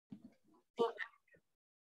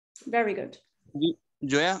Very good.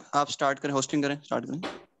 Zoya आप start करें, hosting करें, स्टार्ट करें.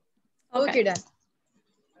 Okay, done.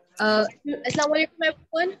 Assalamualaikum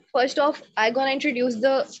everyone. First off, I'm gonna introduce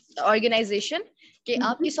the organization. कि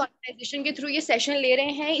आप किस ऑर्गेनाइजेशन के थ्रू ये सेशन ले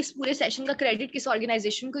रहे हैं. इस पूरे सेशन का क्रेडिट किस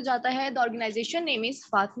ऑर्गेनाइजेशन को जाता है. The organisation name is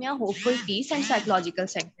Fatima hopeful piece and psychological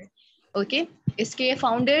centre. Okay, इसके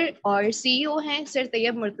फाउंडर और सीईओ हैं सर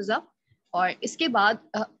तैयब मुर्तजा. और इसके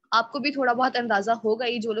बाद आपको भी थोड़ा बहुत अंदाजा होगा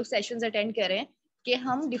ये जो लोग सेशंस अटेंड कर रहे हैं कि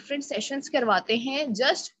हम डिफरेंट सेशंस करवाते हैं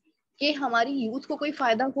जस्ट कि हमारी यूथ को कोई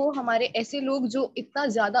फायदा हो. हमारे ऐसे लोग जो इतना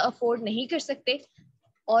ज्यादा अफोर्ड नहीं कर सकते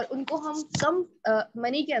और उनको हम कम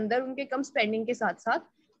मनी के अंदर उनके कम स्पेंडिंग के साथ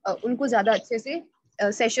साथ उनको ज्यादा अच्छे से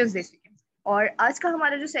सेशंस दे सकें. और आज का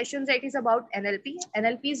हमारा जो सेशन है it is about NLP.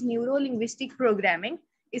 NLP is neuro linguistic programming.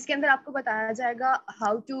 इसके अंदर आपको बताया जाएगा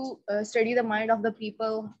how to study the mind of the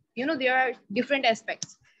people. You know there are different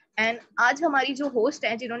aspects. And आज हमारी जो होस्ट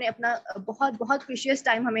है जिन्होंने अपना बहुत बहुत प्रीशियस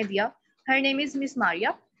टाइम हमें दिया, her name is miss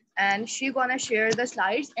Maria and she gonna share the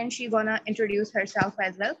slides and she gonna introduce herself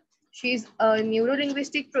as well. She's a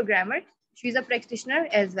neuro-linguistic programmer. She's a practitioner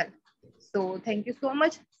as well. So thank you so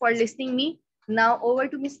much for listening me. Now over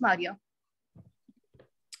to Miss Maria.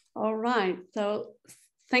 All right. So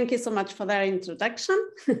thank you so much for that introduction.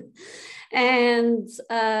 And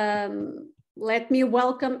let me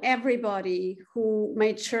welcome everybody who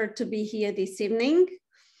made sure to be here this evening.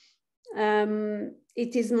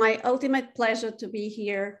 It is my ultimate pleasure to be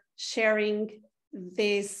here sharing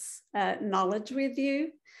this knowledge with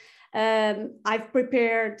you. I've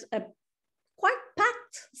prepared a quite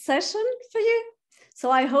packed session for you.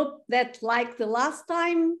 So I hope that like the last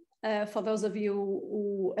time, for those of you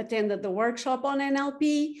who attended the workshop on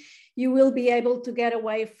NLP, you will be able to get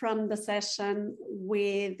away from the session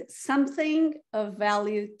with something of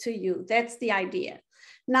value to you. That's the idea.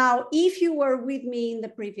 Now, if you were with me in the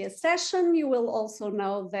previous session, you will also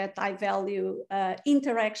know that I value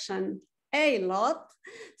interaction a lot.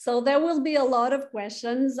 So there will be a lot of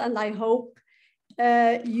questions, and I hope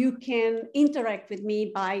you can interact with me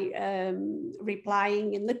by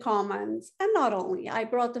replying in the comments. And not only, I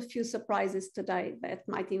brought a few surprises today that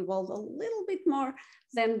might involve a little bit more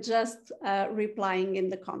than just replying in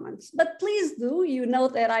the comments. But please do, you know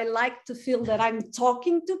that I like to feel that I'm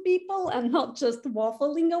talking to people and not just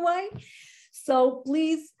waffling away. So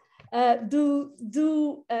please do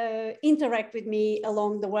interact with me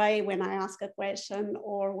along the way when I ask a question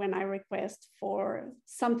or when I request for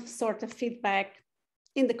some sort of feedback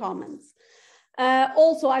in the comments.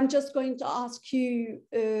 Also, I'm just going to ask you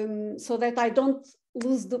so that I don't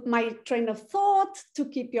lose my train of thought to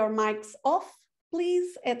keep your mics off,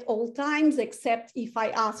 please, at all times, except if I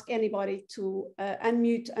ask anybody to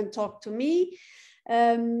unmute and talk to me.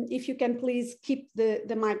 If you can please keep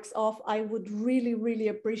the mics off, I would really, really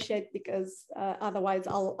appreciate, because otherwise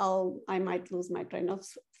I might lose my train of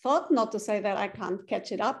thought. Not to say that I can't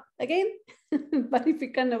catch it up again, but if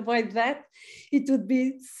you can avoid that, it would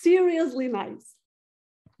be seriously nice.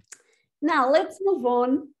 Now let's move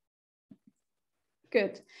on.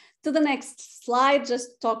 Good. To the next slide,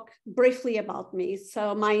 just talk briefly about me.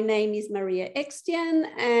 So my name is Maria Extian,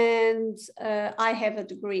 and I have a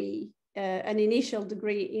degree, an initial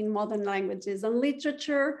degree in modern languages and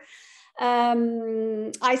literature.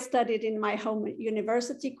 I studied in my home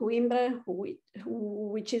university, Coimbra,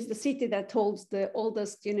 which is the city that holds the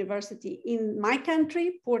oldest university in my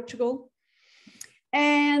country, Portugal.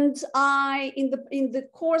 And in the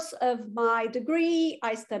course of my degree,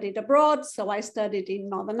 I studied abroad. So I studied in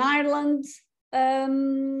Northern Ireland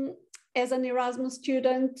as an Erasmus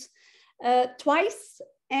student twice.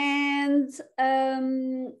 And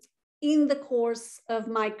in the course of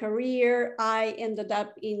my career, I ended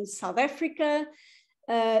up in South Africa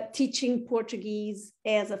teaching Portuguese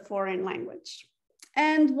as a foreign language.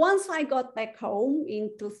 And once I got back home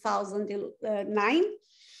in 2009,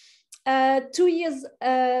 2 years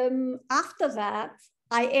after that,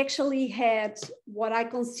 I actually had what I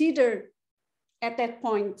considered at that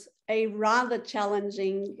point a rather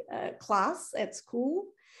challenging class at school.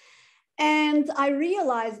 And I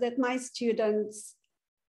realized that my students,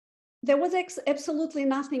 there was absolutely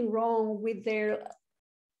nothing wrong with their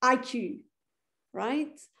IQ,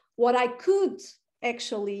 right? What I could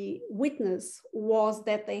actually witness was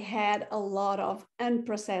that they had a lot of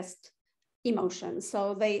unprocessed emotions.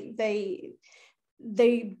 So they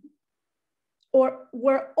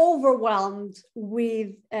were overwhelmed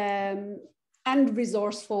with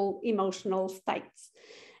unresourceful emotional states.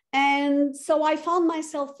 And so I found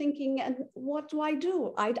myself thinking, and what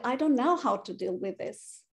do? I don't know how to deal with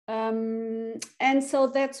this. And so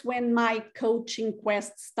that's when my coaching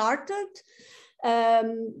quest started.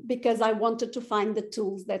 because I wanted to find the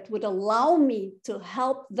tools that would allow me to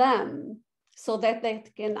help them so that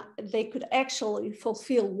they could actually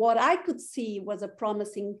fulfill what I could see was a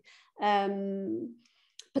promising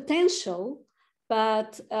potential,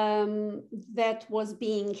 but that was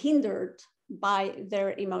being hindered by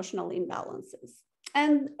their emotional imbalances.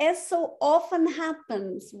 And as so often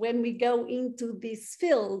happens when we go into these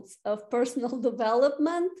fields of personal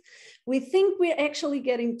development, we think we're actually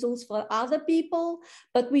getting tools for other people,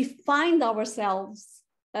 but we find ourselves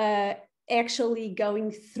actually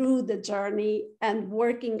going through the journey and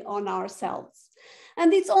working on ourselves.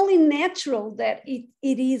 And it's only natural that it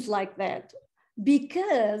is like that,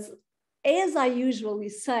 because as I usually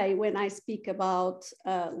say when I speak about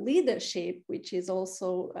leadership, which is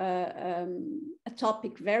also a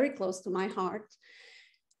topic very close to my heart,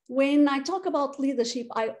 when I talk about leadership,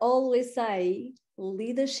 I always say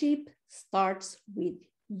leadership starts with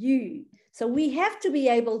you. So we have to be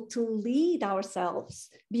able to lead ourselves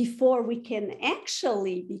before we can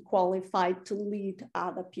actually be qualified to lead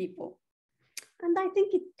other people. And I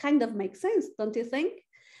think it kind of makes sense, don't you think?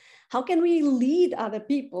 How can we lead other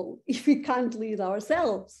people if we can't lead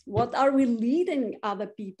ourselves? What are we leading other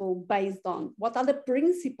people based on? What are the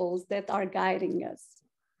principles that are guiding us?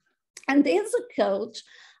 And as a coach,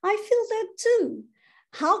 I feel that too.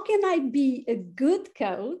 How can I be a good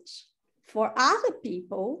coach for other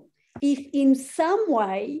people if in some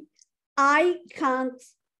way I can't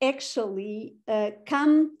actually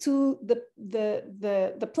come to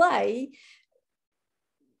the play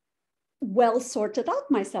well sorted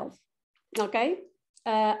out myself, okay?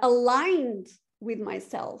 Aligned with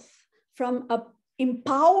myself from an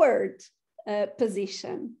empowered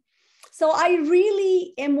position. So I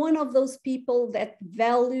really am one of those people that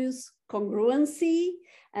values congruency,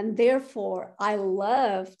 and therefore I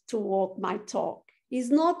love to walk my talk. It's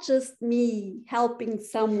not just me helping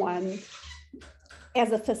someone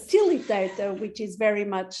as a facilitator, which is very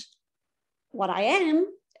much what I am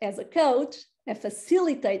as a coach, a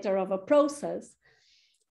facilitator of a process,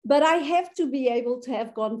 but I have to be able to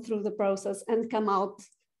have gone through the process and come out,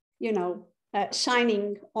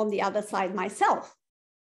 shining on the other side myself.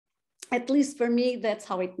 At least for me, that's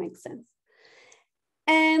how it makes sense.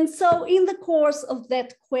 And so in the course of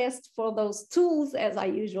that quest for those tools, as I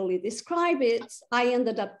usually describe it, I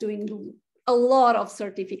ended up doing a lot of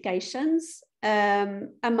certifications,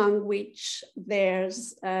 among which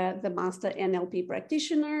there's the Master NLP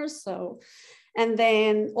Practitioner. And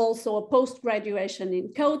then also a post-graduation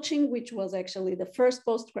in coaching, which was actually the first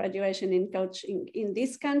post-graduation in coaching in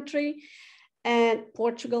this country, and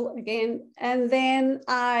Portugal again. And then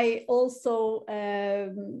I also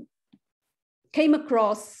came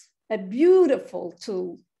across a beautiful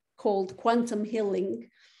tool called quantum healing,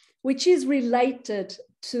 which is related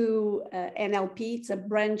to NLP. It's a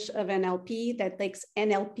branch of NLP that takes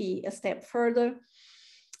NLP a step further,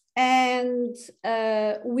 and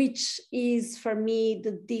which is for me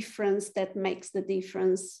the difference that makes the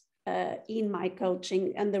difference in my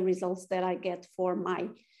coaching and the results that I get for my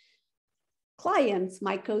clients,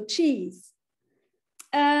 my coachees.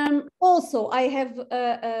 Also, I have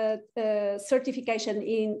a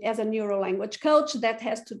certification as a neuro-language coach that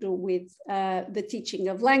has to do with the teaching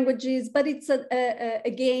of languages, but it's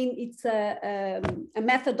again, it's a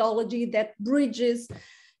methodology that bridges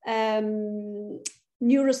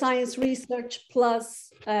neuroscience research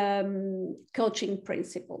plus coaching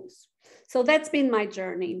principles. So that's been my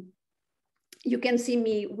journey. You can see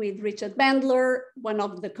me with Richard Bandler, one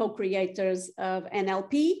of the co-creators of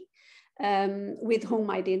NLP, with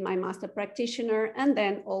whom I did my master practitioner, and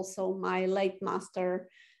then also my late master,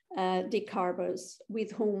 Dick Harbers,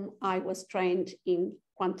 with whom I was trained in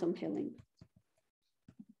quantum healing.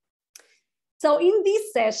 So in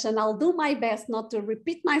this session, I'll do my best not to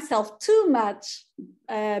repeat myself too much,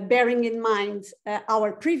 bearing in mind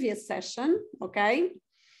our previous session, okay?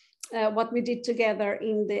 What we did together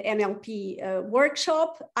in the NLP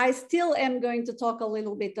workshop. I still am going to talk a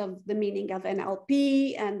little bit of the meaning of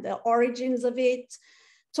NLP and the origins of it,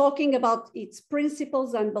 talking about its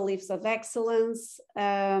principles and beliefs of excellence,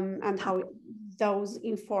 and how those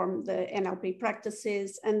inform the NLP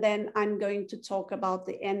practices. And then I'm going to talk about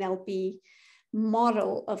the NLP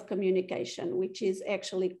model of communication, which is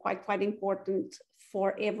actually quite important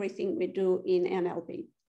for everything we do in NLP.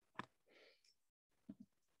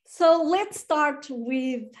 So let's start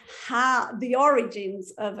with the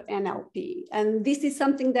origins of NLP. And this is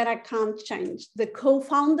something that I can't change. The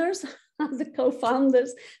co-founders,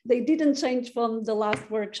 they didn't change from the last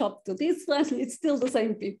workshop to this one. It's still the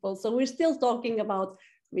same people. So we're still talking about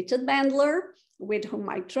Richard Bandler, with whom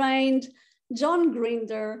I trained, John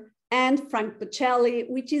Grinder, and Frank Bocelli,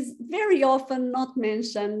 which is very often not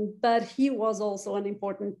mentioned, but he was also an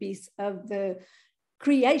important piece of the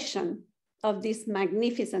creation of this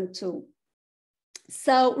magnificent tool.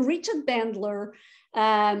 So Richard Bandler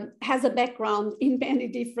has a background in many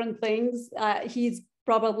different things. He's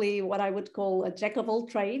probably what I would call a jack of all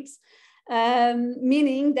trades,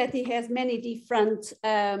 meaning that he has many different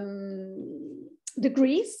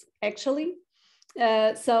degrees, actually.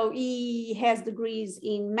 So he has degrees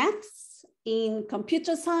in maths, in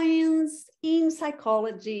computer science, in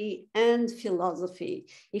psychology, and philosophy,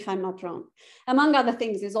 if I'm not wrong. Among other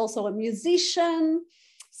things, he's also a musician.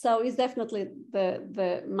 So he's definitely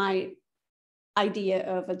my idea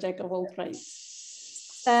of a jack of all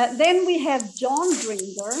trades. Then we have John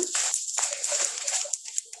Grinder.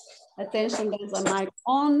 Attention, there's a mic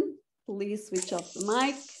on. Please switch off the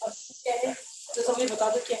mic.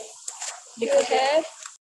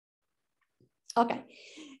 Okay,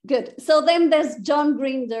 good. So then there's John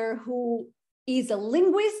Grinder, who is a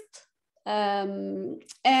linguist.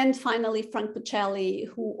 And finally, Frank Bocelli,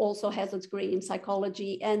 who also has a degree in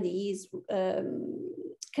psychology, and he is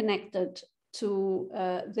connected to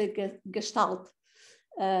the Gestalt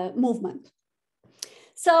movement.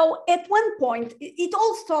 So at one point, it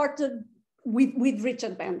all started with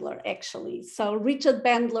Richard Bandler, actually. So Richard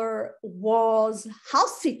Bandler was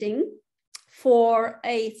house sitting for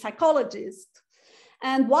a psychologist.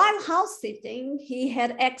 And while house sitting, he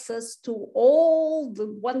had access to all the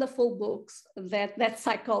wonderful books that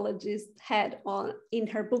psychologist had in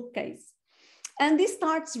her bookcase. And he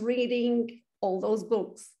starts reading all those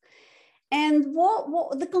books. And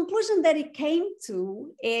what the conclusion that he came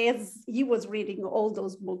to as he was reading all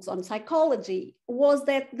those books on psychology was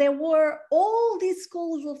that there were all these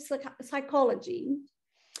schools of psychology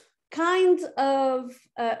kind of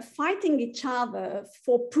fighting each other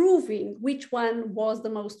for proving which one was the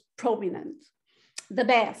most prominent, the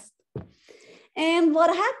best. And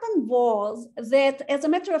what happened was that, as a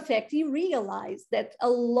matter of fact, he realized that a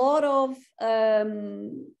lot of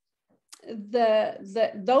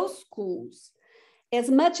those schools, as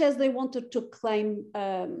much as they wanted to claim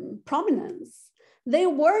prominence, they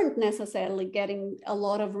weren't necessarily getting a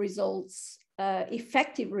lot of results,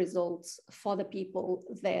 effective results for the people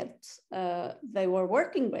that they were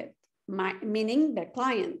working with, meaning their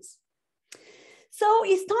clients. So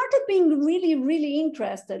he started being really, really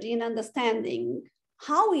interested in understanding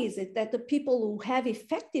how is it that the people who have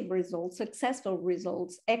effective results, successful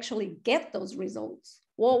results, actually get those results?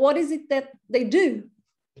 Well, what is it that they do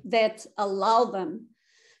that allow them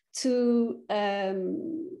to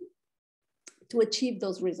achieve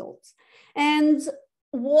those results? And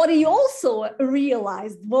what he also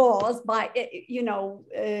realized was by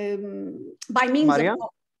means Maria? of,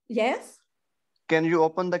 yes? Can you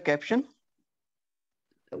open the caption?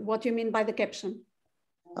 What do you mean by the caption?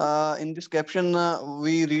 In this caption,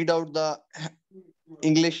 we read out the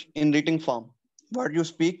English in written form. What you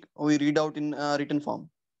speak, we read out in written form.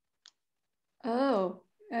 Oh,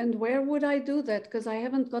 and where would I do that? Because I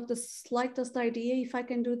haven't got the slightest idea if I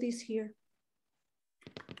can do this here.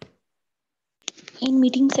 In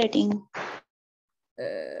meeting setting.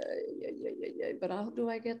 But how do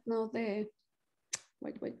I get now there?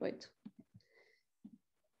 Wait.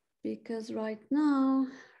 Because right now,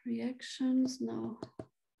 reactions, no.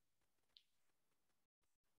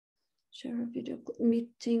 Share a video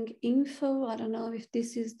meeting info. I don't know if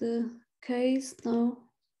this is the case. No.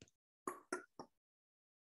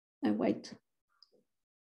 I wait.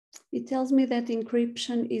 It tells me that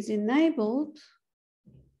encryption is enabled,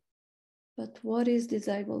 but what is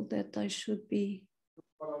disabled that I should be?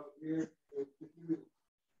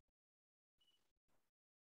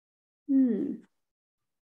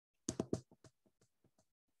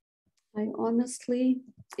 I honestly,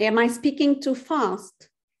 am I speaking too fast?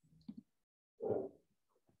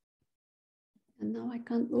 And now I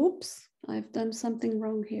can't, oops, I've done something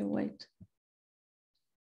wrong here, wait.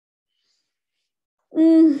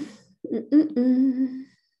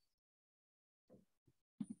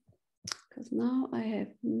 Because now I have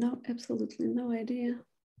absolutely no idea.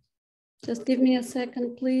 Just give me a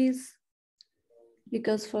second, please.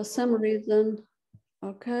 Because for some reason,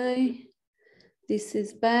 okay, this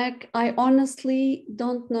is back. I honestly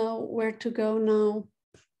don't know where to go now.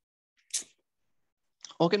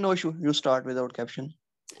 Okay, no issue. You start without caption.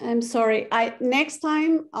 I'm sorry. Next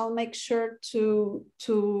time I'll make sure to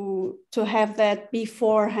have that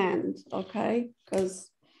beforehand, okay? Because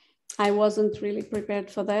I wasn't really prepared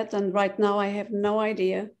for that, and right now I have no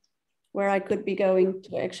idea where I could be going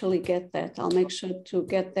to actually get that. I'll make sure to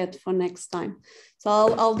get that for next time. So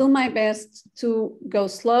I'll do my best to go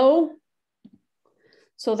slow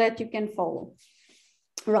so that you can follow.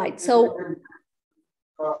 Right, so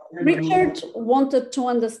Richard wanted to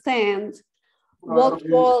understand what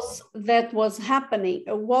was that was happening,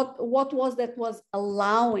 what was that was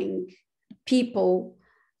allowing people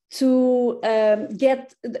to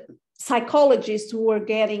get psychologists who were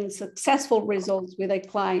getting successful results with their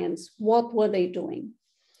clients, what were they doing?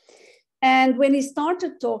 And when he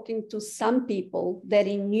started talking to some people that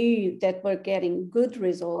he knew that were getting good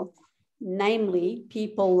results, namely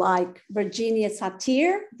people like Virginia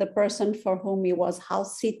Satir, the person for whom he was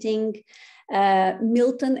house sitting,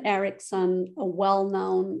 Milton Erickson, a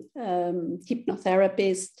well-known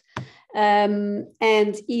hypnotherapist,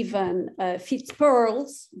 and even Fitz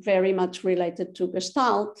Perls, very much related to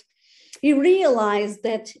Gestalt, he realized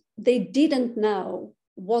that they didn't know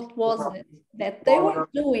what was it that they were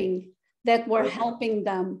doing that were helping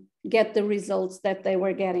them get the results that they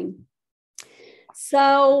were getting.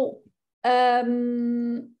 So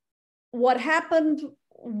what happened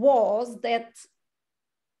was that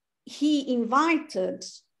he invited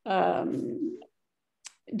John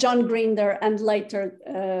Grinder and later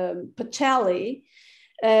Pacelli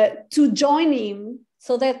to join him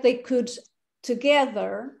so that they could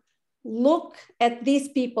together look at these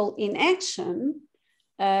people in action,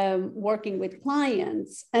 working with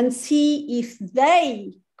clients, and see if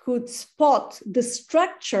they could spot the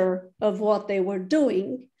structure of what they were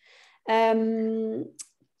doing,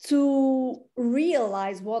 to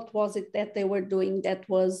realize what was it that they were doing that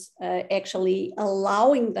was actually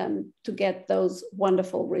allowing them to get those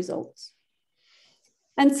wonderful results.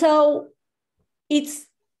 And so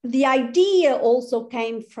the idea also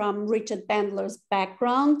came from Richard Bandler's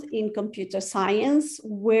background in computer science,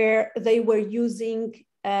 where they were using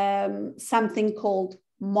something called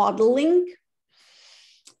modeling.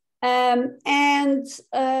 They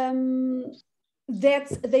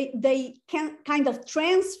can kind of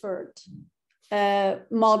transferred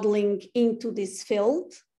modeling into this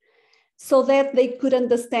field so that they could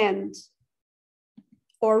understand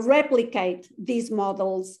or replicate these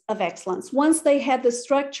models of excellence. Once they had the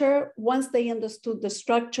structure, once they understood the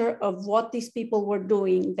structure of what these people were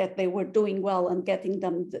doing, that they were doing well and getting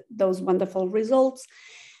them those wonderful results,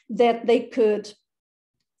 that they could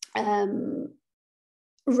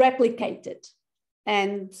replicate it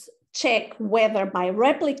and check whether by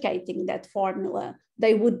replicating that formula,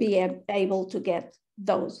 they would be able to get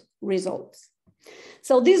those results.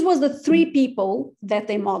 So this was the three people that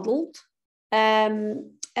they modeled,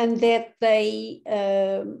 and that they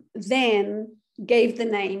then gave the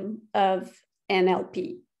name of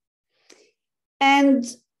NLP. And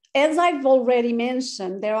as I've already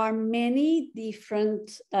mentioned, there are many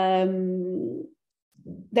different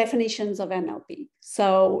definitions of NLP.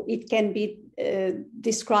 So it can be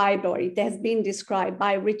described, or it has been described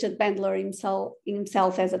by Richard Bandler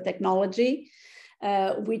himself as a technology,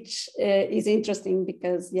 which is interesting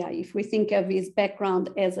because, yeah, if we think of his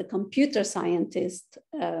background as a computer scientist,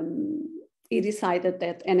 he decided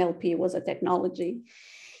that NLP was a technology.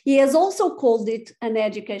 He has also called it an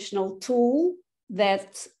educational tool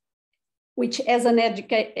which as an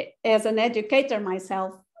educator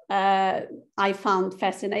myself, I found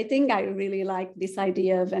fascinating. I really like this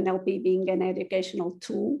idea of NLP being an educational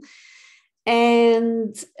tool.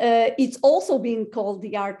 And it's also been called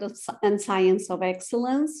the art and science of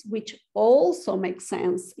excellence, which also makes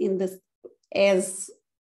sense in this, as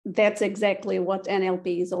that's exactly what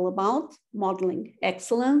NLP is all about, modeling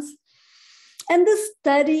excellence. And the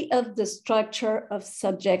study of the structure of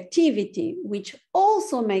subjectivity, which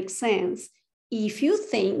also makes sense if you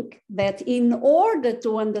think that in order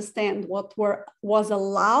to understand what was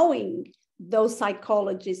allowing those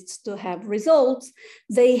psychologists to have results,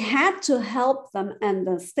 they had to help them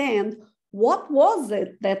understand what was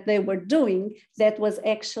it that they were doing that was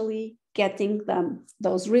actually getting them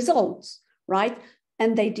those results, right?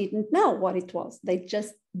 And they didn't know what it was. They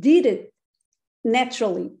just did it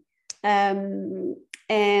naturally.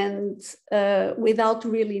 Without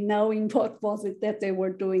really knowing what was it that they were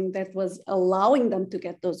doing that was allowing them to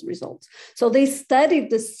get those results. So they studied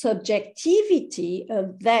the subjectivity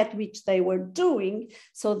of that which they were doing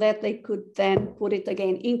so that they could then put it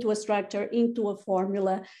again into a structure, into a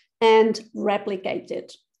formula, and replicate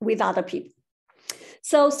it with other people.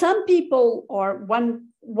 So some people, or one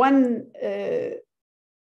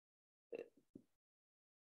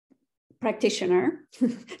practitioner,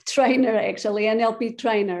 trainer, actually, NLP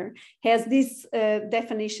trainer, has this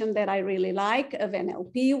definition that I really like of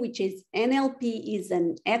NLP, which is NLP is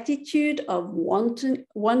an attitude of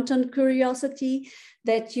wanton curiosity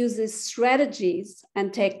that uses strategies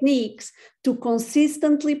and techniques to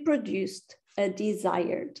consistently produce a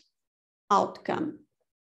desired outcome.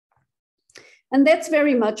 And that's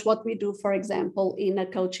very much what we do, for example, in a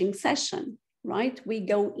coaching session, right? We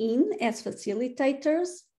go in as facilitators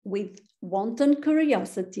with wanton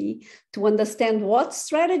curiosity to understand what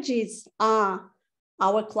strategies are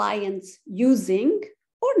our clients using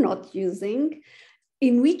or not using,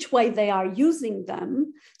 in which way they are using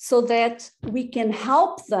them, so that we can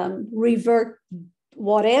help them revert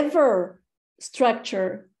whatever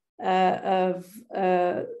structure of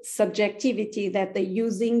subjectivity that they're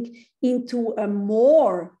using into a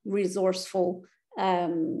more resourceful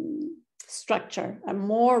structure, a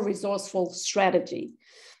more resourceful strategy.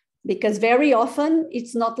 Because very often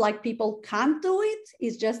it's not like people can't do it,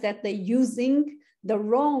 it's just that they're using the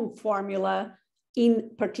wrong formula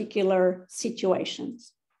in particular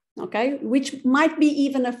situations, okay? Which might be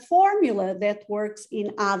even a formula that works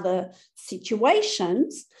in other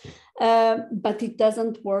situations, but it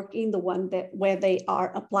doesn't work in the one where they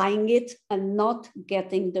are applying it and not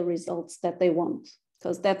getting the results that they want,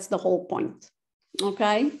 because that's the whole point,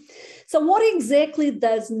 okay? So what exactly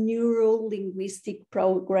does neuro-linguistic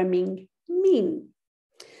programming mean?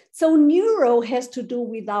 So neuro has to do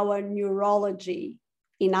with our neurology.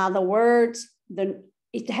 In other words,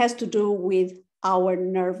 it has to do with our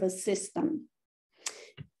nervous system.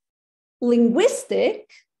 Linguistic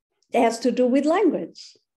has to do with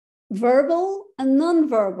language, verbal and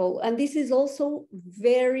non-verbal. And this is also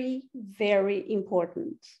very, very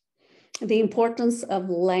important. The importance of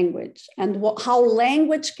language and how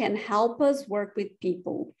language can help us work with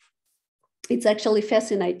people. It's actually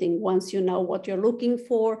fascinating once you know what you're looking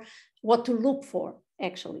for, what to look for,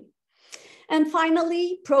 actually. And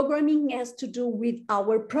finally, programming has to do with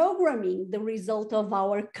our programming, the result of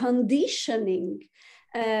our conditioning,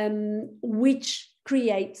 which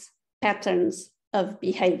creates patterns of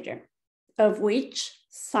behavior, of which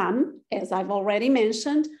some, as I've already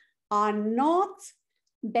mentioned, are not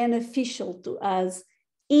beneficial to us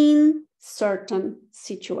in certain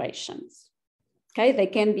situations. Okay, they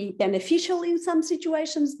can be beneficial in some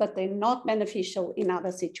situations, but they're not beneficial in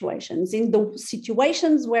other situations. In the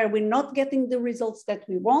situations where we're not getting the results that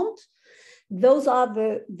we want, those are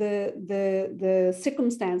the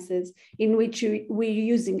circumstances in which we're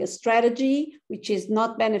using a strategy which is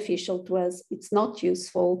not beneficial to us, it's not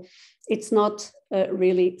useful, it's not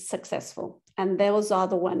really successful. And those are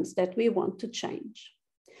the ones that we want to change.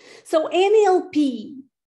 So NLP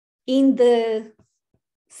in the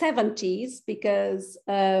 70s, because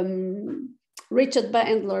Richard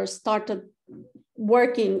Bandler started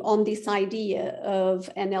working on this idea of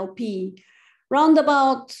NLP round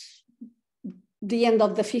about the end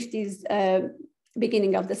of the 50s,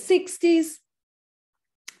 beginning of the 60s,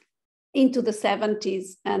 into the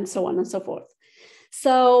 70s, and so on and so forth.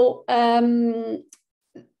 So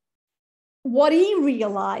what he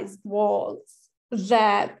realized was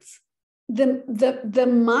that the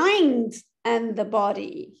mind and the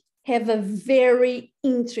body have a very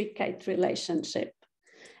intricate relationship.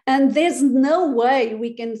 And there's no way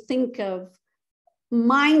we can think of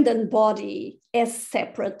mind and body as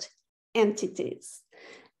separate entities.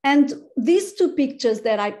 And these two pictures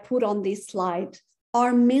that I put on this slide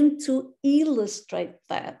are meant to illustrate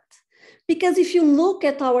that. Because if you look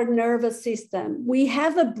at our nervous system, we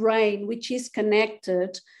have a brain which is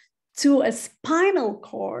connected to a spinal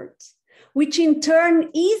cord, which in turn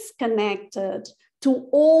is connected to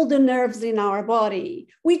all the nerves in our body,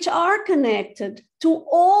 which are connected to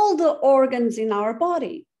all the organs in our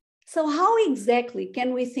body. So how exactly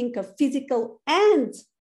can we think of physical and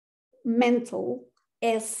mental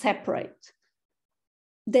as separate?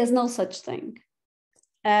 There's no such thing.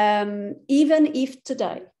 Even if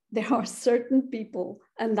today there are certain people,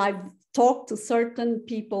 and I've talked to certain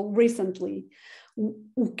people recently,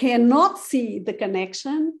 who cannot see the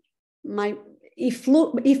connection. If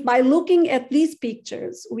by looking at these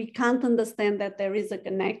pictures, we can't understand that there is a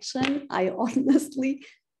connection, I'm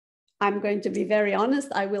going to be very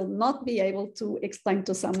honest, I will not be able to explain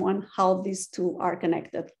to someone how these two are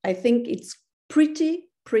connected. I think it's pretty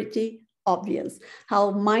obvious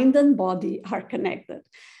how mind and body are connected.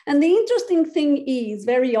 And the interesting thing is,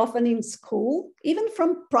 very often in school, even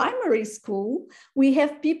from primary school, we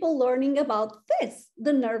have people learning about this,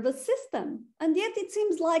 the nervous system. And yet it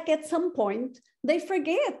seems like at some point they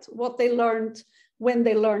forget what they learned when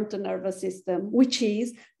they learned the nervous system, which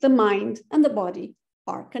is the mind and the body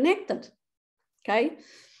are connected, okay?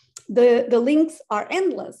 The links are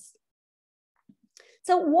endless.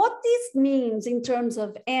 So what this means in terms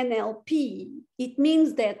of NLP, it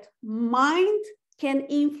means that mind can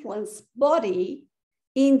influence body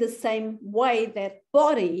in the same way that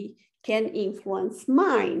body can influence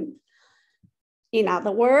mind. In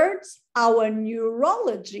other words, our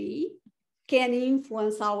neurology can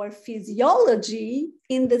influence our physiology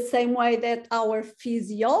in the same way that our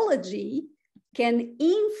physiology can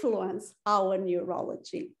influence our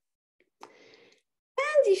neurology.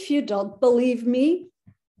 And if you don't believe me,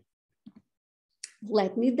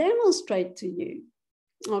 let me demonstrate to you,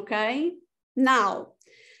 okay? Now,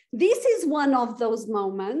 this is one of those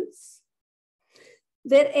moments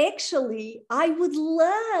that actually I would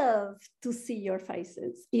love to see your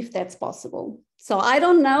faces, if that's possible. So I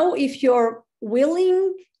don't know if you're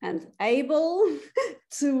willing and able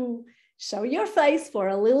to show your face for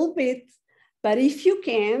a little bit, but if you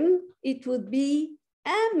can, it would be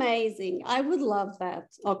amazing. I would love that,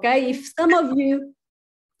 okay? If some of you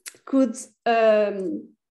could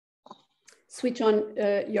switch on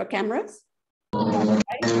your cameras.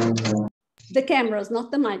 Okay? The cameras, not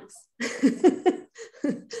the mics.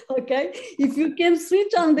 Okay, if you can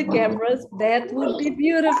switch on the cameras, that would be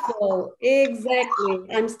beautiful. Exactly.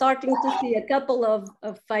 I'm starting to see a couple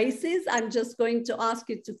of faces. I'm just going to ask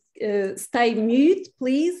you to stay mute,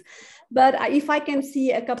 please. But if I can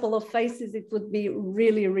see a couple of faces, it would be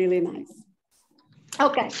really, really nice.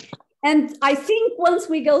 Okay. And I think once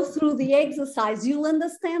we go through the exercise, you'll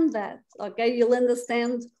understand that, okay? You'll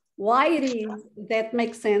understand why it is that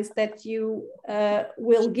makes sense that you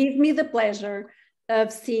will give me the pleasure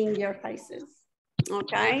of seeing your faces,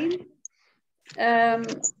 okay?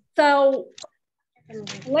 So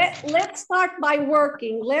let's start by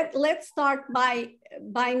working. Let's start by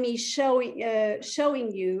me showing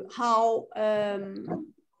you how the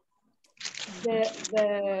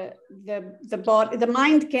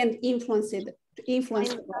mind can influence the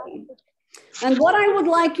body. And what I would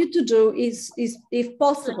like you to do is if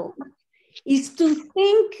possible, is to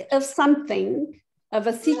think of something, of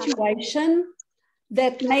a situation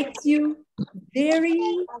that makes you very,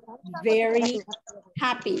 very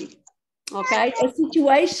happy. Okay, a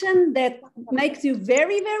situation that makes you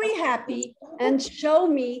very, very happy, and show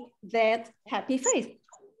me that happy face.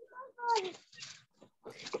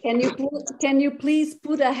 Can you please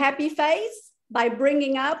put a happy face by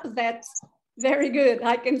bringing up that? Very good.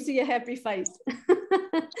 I can see a happy face.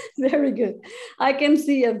 Very good. I can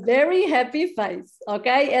see a very happy face.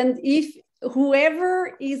 Okay. And if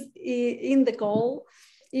whoever is in the call,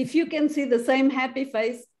 if you can see the same happy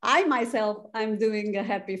face, I myself, I'm doing a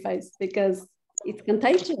happy face because it's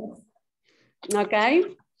contagious. Okay.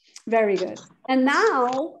 Very good. And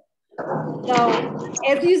now, so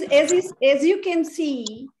as you can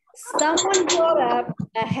see, someone brought up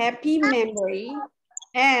a happy memory,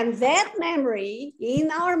 and that memory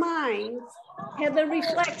in our minds had a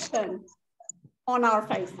reflection on our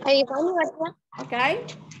faces. Okay?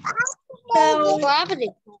 So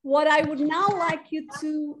what I would now like you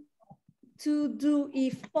to do,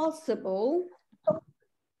 if possible,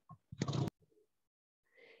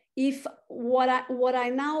 what I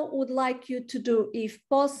now would like you to do, if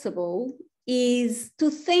possible, is to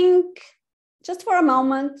think just for a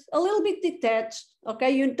moment, a little bit detached,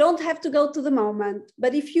 okay? You don't have to go to the moment,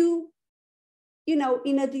 but if you know,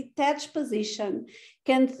 in a detached position,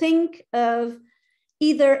 can think of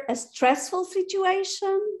either a stressful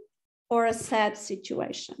situation or a sad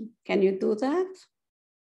situation. Can you do that?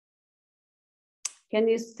 Can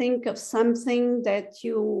you think of something that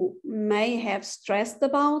you may have stressed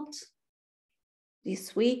about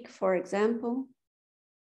this week, for example?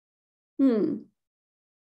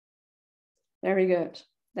 Very good.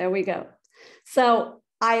 There we go. So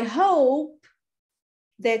I hope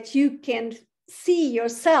that you can see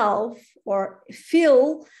yourself or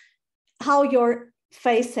feel how your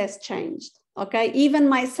face has changed. Okay. Even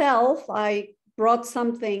myself, I brought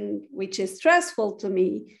something which is stressful to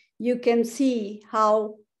me. You can see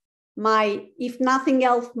how if nothing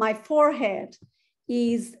else, my forehead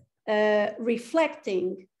is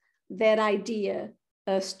reflecting that idea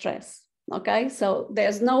of stress. Okay, so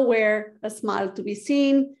there's nowhere a smile to be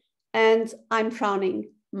seen, and I'm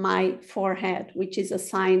frowning my forehead, which is a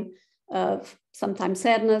sign of sometimes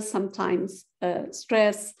sadness, sometimes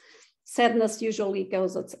stress. Sadness usually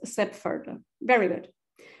goes a step further. Very good.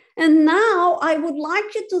 And now I would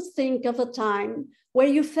like you to think of a time where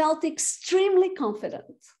you felt extremely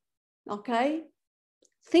confident. Okay,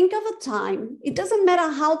 think of a time. It doesn't matter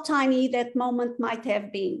how tiny that moment might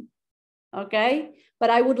have been. Okay, but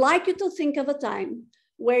I would like you to think of a time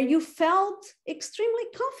where you felt extremely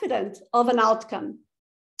confident of an outcome,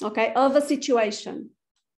 okay, of a situation.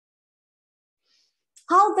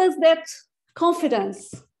 How does that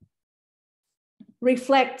confidence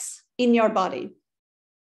reflect in your body?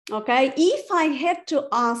 Okay, if I had to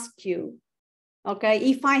ask you,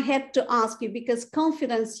 because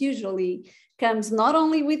confidence usually comes not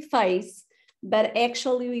only with face, but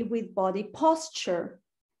actually with body posture,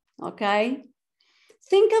 okay?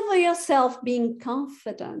 Think of yourself being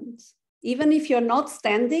confident. Even if you're not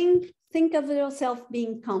standing, think of yourself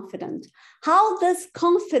being confident. How does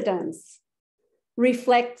confidence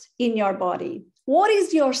reflect in your body? What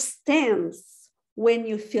is your stance when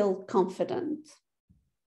you feel confident?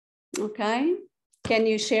 Okay, can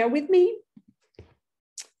you share with me?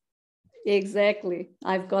 Exactly,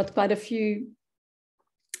 I've got quite a few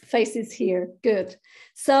faces here, good.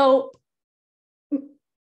 So,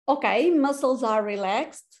 okay, muscles are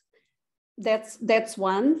relaxed. That's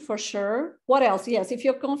one for sure. What else? Yes, if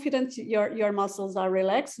you're confident, your muscles are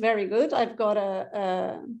relaxed. Very good. I've got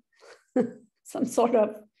a some sort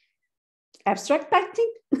of abstract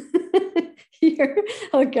painting here.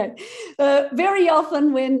 Okay. Very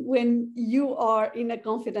often when you are in a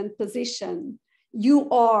confident position, you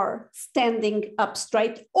are standing up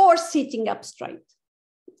straight or sitting up straight.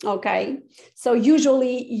 Okay. So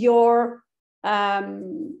usually your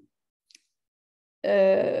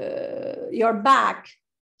back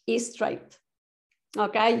is straight.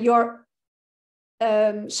 Okay. Your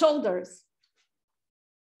shoulders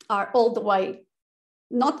are all the way,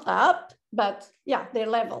 not up, but yeah, they're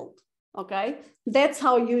leveled. Okay. That's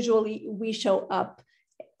how usually we show up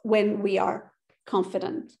when we are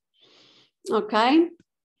confident. Okay.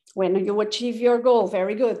 When you achieve your goal,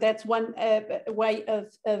 very good. That's one way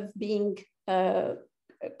of being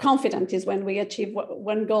confident, is when we achieve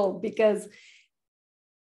one goal, because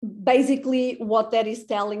basically what that is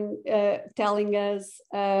telling us,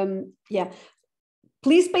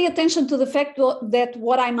 please pay attention to the fact that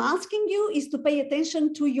what I'm asking you is to pay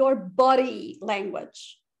attention to your body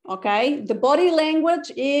language. Okay, the body language,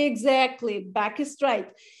 exactly, back is straight.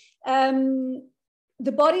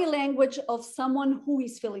 The body language of someone who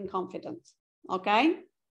is feeling confident. Okay,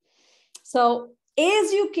 so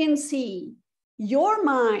as you can see, your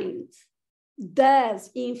mind does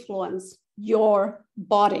influence your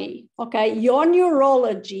body. Okay, your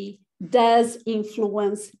neurology does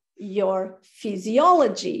influence your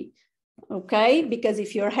physiology. Okay, because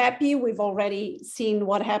if you're happy, we've already seen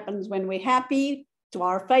what happens when we're happy to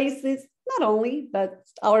our faces, not only, but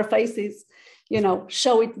our faces,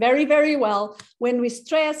 show it very, very well. When we're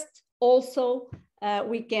stressed, also,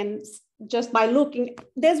 we can, just by looking,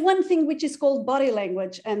 there's one thing which is called body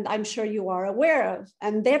language, and I'm sure you are aware of,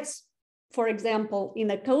 and that's, for example, in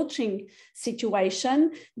a coaching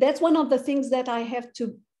situation, that's one of the things that I have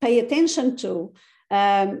to pay attention to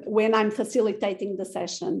when I'm facilitating the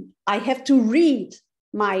session. I have to read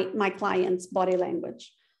my client's body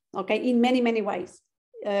language, okay, in many, many ways.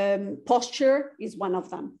 Posture is one of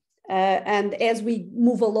them. And as we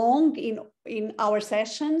move along in our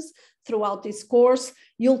sessions throughout this course,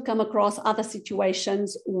 you'll come across other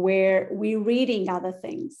situations where we're reading other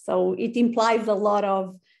things. So it implies a lot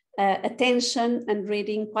of attention and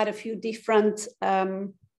reading quite a few different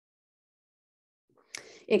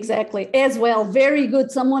exactly as well. Very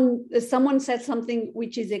good. Someone said something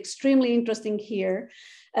which is extremely interesting here,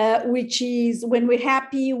 which is when we're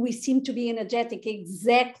happy, we seem to be energetic.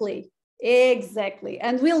 Exactly.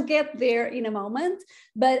 And we'll get there in a moment,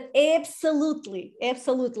 but absolutely.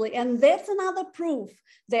 And that's another proof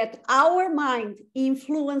that our mind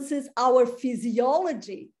influences our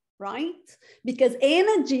physiology, right? Because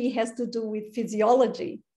energy has to do with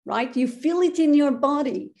physiology, right? You feel it in your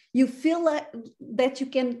body. You feel that you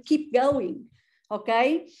can keep going,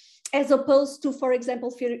 okay? As opposed to, for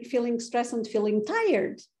example, feeling stressed and feeling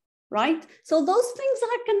tired, right? So those things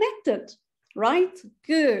are connected, right?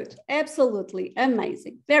 Good, absolutely,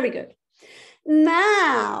 amazing, very good.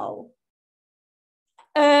 Now,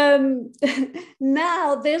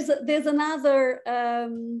 now there's another,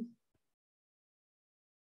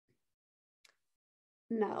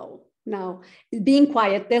 no, being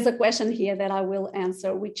quiet. There's a question here that I will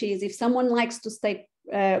answer, which is, if someone likes to stay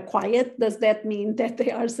quiet, does that mean that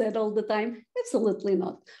they are sad all the time? Absolutely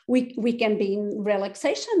not. We can be in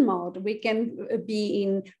relaxation mode. We can be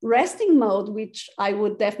in resting mode, which I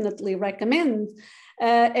would definitely recommend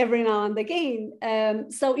every now and again.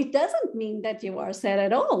 So it doesn't mean that you are sad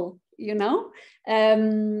at all.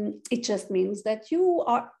 It just means that you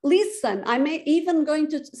are, listen, I'm even going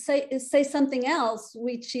to say something else,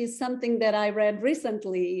 which is something that I read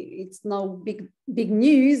recently. It's no big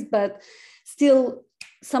news, but still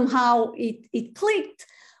somehow it clicked,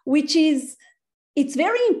 which is, it's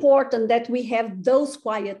very important that we have those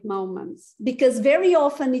quiet moments, because very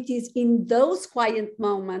often it is in those quiet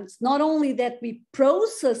moments, not only that we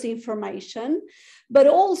process information, but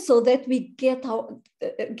also that we get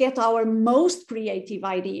our most creative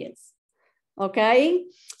ideas. okay?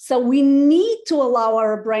 So we need to allow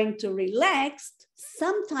our brain to relax,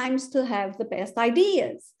 sometimes to have the best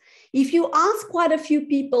ideas. If you ask quite a few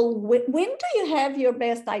people, when do you have your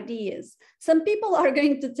best ideas? Some people are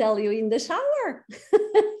going to tell you in the shower,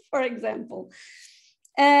 for example,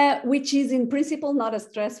 which is in principle not a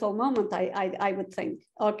stressful moment, I would think,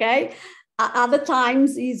 okay? Other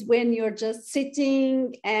times is when you're just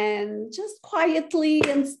sitting and just quietly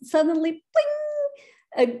and suddenly,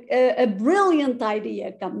 ping, a brilliant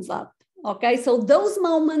idea comes up, okay? So those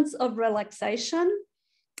moments of relaxation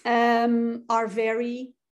are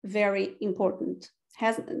very, very important.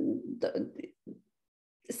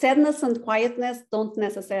 Sadness and quietness don't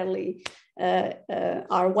necessarily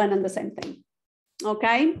are one and the same thing.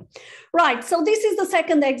 Okay, right. So this is the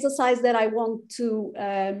second exercise that I want to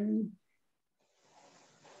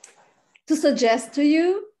suggest to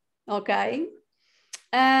you. Okay,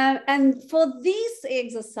 and for this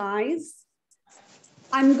exercise,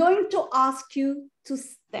 I'm going to ask you to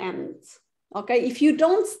stand. Okay, if you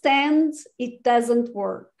don't stand, it doesn't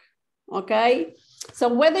work. Okay, so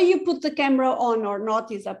whether you put the camera on or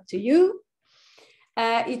not is up to you.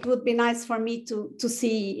 It would be nice for me to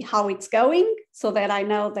see how it's going so that I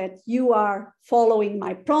know that you are following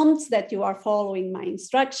my prompts, that you are following my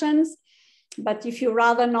instructions. But if you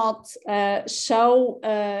rather not show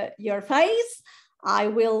your face, I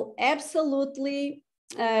will absolutely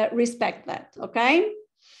respect that, okay?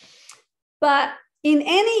 But in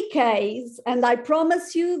any case, and I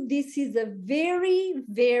promise you, this is a very,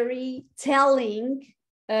 very telling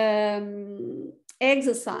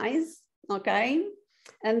exercise, okay?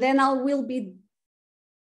 And then I will be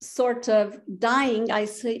sort of dying. I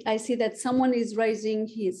see that someone is raising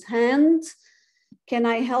his hand. Can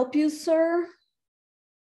I help you, sir?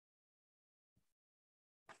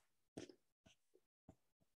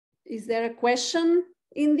 Is there a question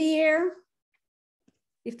in the air?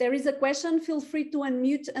 If there is a question, feel free to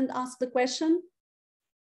unmute and ask the question.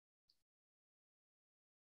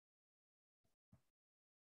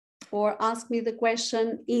 Or ask me the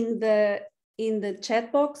question in the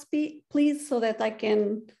chat box, please, so that I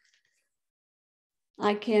can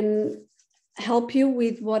help you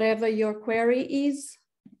with whatever your query is.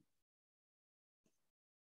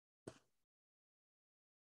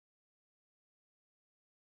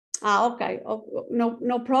 Okay. Oh,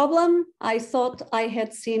 no problem. I thought I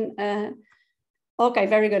had seen. Okay,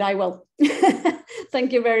 very good. I will.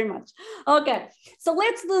 Thank you very much. Okay, so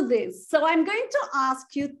let's do this. So I'm going to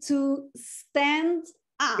ask you to stand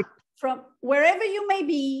up from wherever you may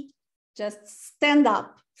be. Just stand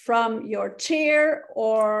up from your chair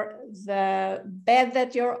or the bed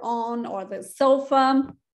that you're on or the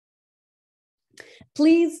sofa.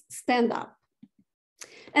 Please stand up.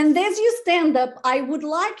 And as you stand up, I would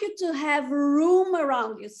like you to have room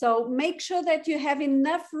around you. So make sure that you have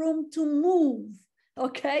enough room to move,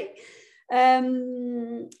 okay?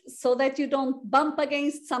 So that you don't bump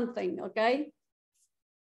against something, okay?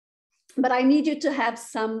 But I need you to have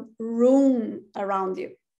some room around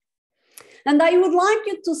you. And I would like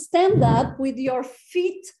you to stand up with your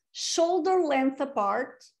feet shoulder length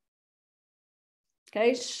apart,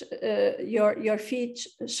 okay? Your feet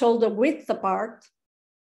shoulder width apart.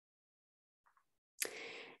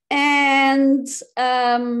 And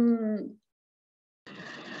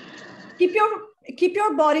keep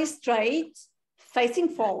your body straight, facing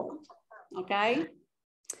forward, okay?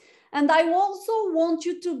 And I also want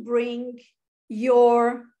you to bring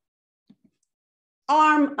your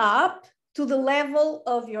arm up to the level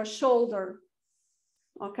of your shoulder,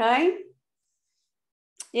 okay?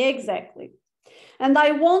 Exactly. And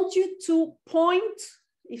I want you to point,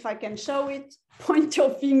 if I can show it, point your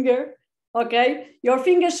finger. Okay, your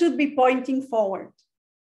finger should be pointing forward.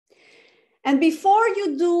 And before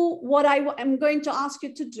you do what I am going to ask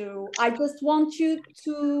you to do, I just want you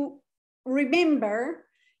to remember,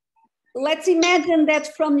 let's imagine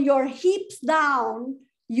that from your hips down,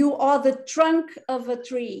 you are the trunk of a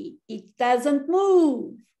tree. It doesn't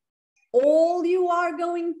move. All you are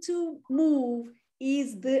going to move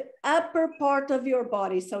is the upper part of your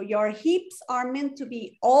body. So your hips are meant to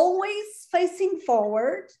be always facing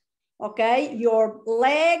forward. Okay, your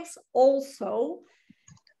legs also.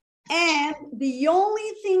 And the only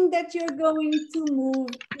thing that you're going to move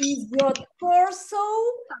is your torso.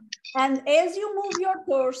 And as you move your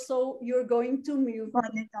torso, you're going to move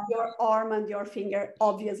your arm and your finger,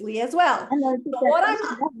 obviously, as well. So what I'm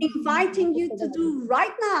inviting you to do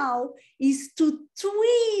right now is to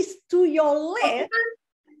twist to your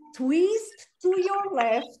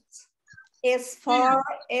left as far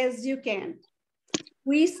as you can.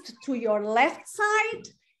 Twist to your left side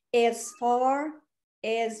as far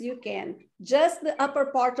as you can. Just the upper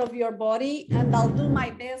part of your body, and I'll do my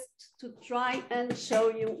best to try and show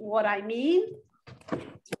you what I mean.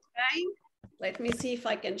 Okay, let me see if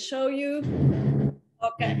I can show you.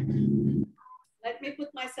 Okay, let me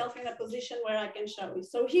put myself in a position where I can show you.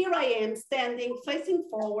 So here I am standing, facing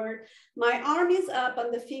forward. My arm is up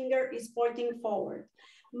and the finger is pointing forward.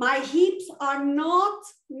 My hips are not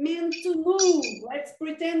meant to move. Let's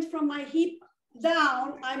pretend from my hip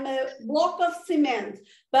down, I'm a block of cement,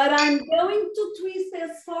 but I'm going to twist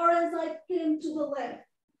as far as I can to the left.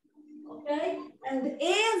 Okay, and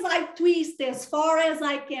as I twist as far as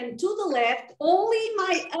I can to the left, only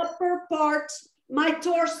my upper part, my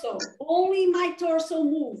torso, only my torso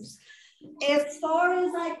moves. As far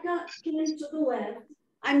as I can to the left,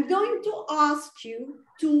 I'm going to ask you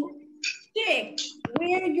to check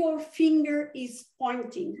where your finger is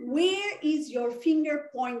pointing. Where is your finger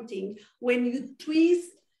pointing when you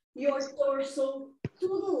twist your torso to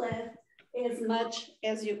the left as much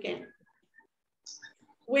as you can?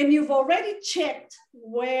 When you've already checked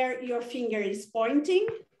where your finger is pointing,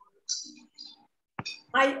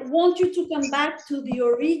 I want you to come back to the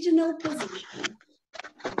original position.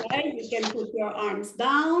 Okay, you can put your arms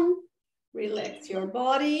down, relax your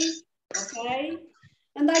body, okay?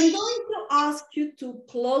 And I'm going to ask you to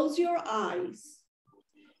close your eyes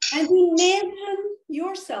and imagine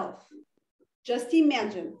yourself, just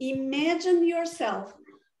imagine yourself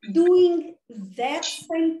doing that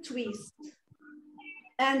same twist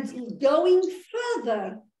and going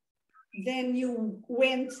further than you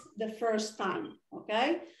went the first time,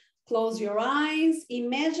 okay? Close your eyes,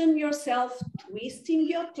 imagine yourself twisting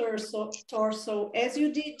your torso as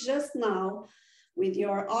you did just now, with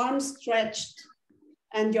your arms stretched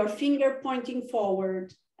and your finger pointing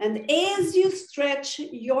forward. And as you stretch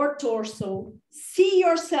your torso, see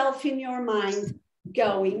yourself in your mind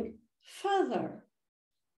going further,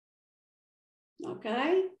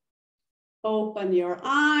 okay? Open your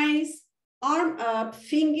eyes, arm up,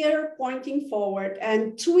 finger pointing forward,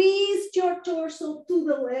 and twist your torso to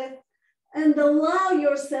the left and allow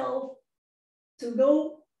yourself to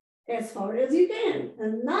go as far as you can.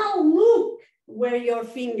 And now look where your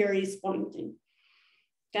finger is pointing.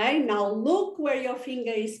 Okay, now look where your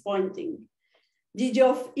finger is pointing.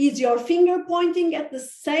 Is your finger pointing at the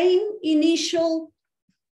same initial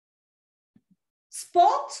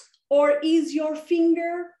spot, or is your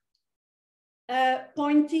finger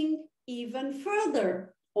pointing even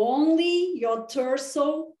further? Only your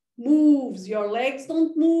torso moves. Your legs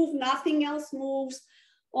don't move, nothing else moves,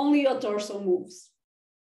 only your torso moves.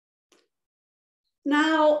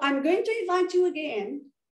 Now I'm going to invite you again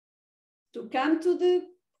to come to the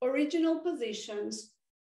original positions,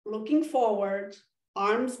 looking forward,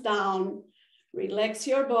 arms down, relax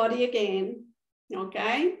your body again,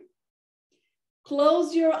 okay?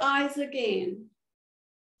 Close your eyes again.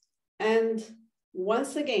 And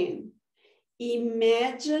once again,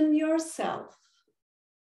 imagine yourself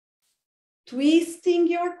twisting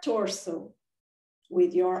your torso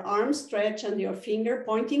with your arm stretched and your finger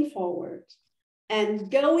pointing forward and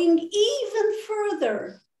going even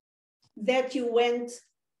further than you went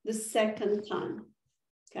the second time,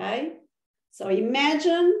 okay? So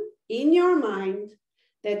imagine in your mind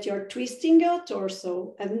that you're twisting your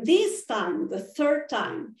torso, and this time, the third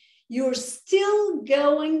time, you're still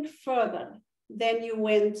going further than you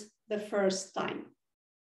went the first time.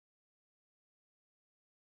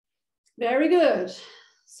 Very good.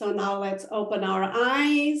 So now let's open our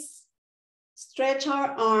eyes, stretch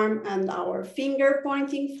our arm and our finger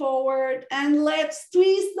pointing forward, and let's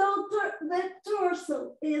twist the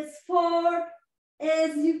torso as far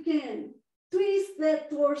as you can. Twist that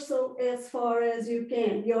torso as far as you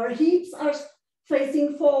can. Your hips are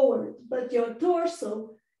facing forward, but your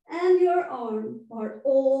torso and your arm are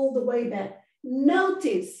all the way back.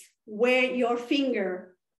 Notice where your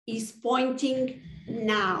finger is pointing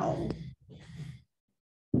now.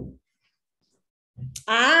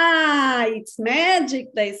 Ah, it's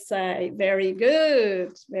magic, they say. Very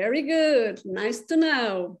good, very good. Nice to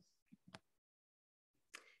know.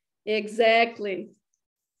 Exactly.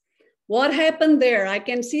 What happened there? I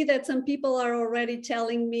can see that some people are already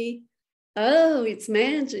telling me, oh, it's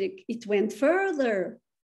magic. It went further.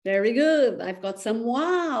 Very good. I've got some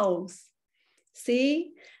wows.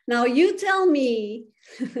 See? Now you tell me,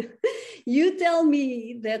 you tell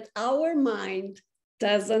me that our mind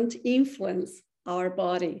doesn't influence our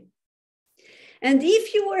body. And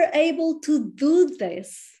if you were able to do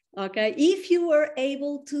this, okay, if you were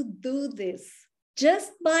able to do this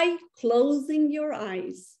just by closing your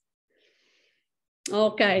eyes,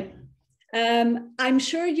 okay, I'm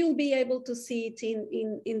sure you'll be able to see it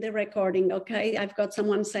in the recording, okay? I've got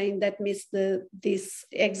someone saying that missed this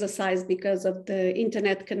exercise because of the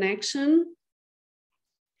internet connection.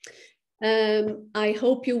 I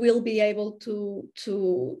hope you will be able to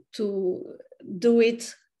do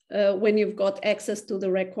it when you've got access to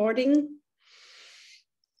the recording.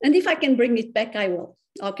 And if I can bring it back, I will,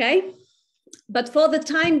 okay? But for the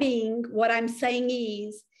time being, what I'm saying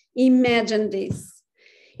is, imagine this.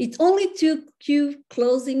 It only took you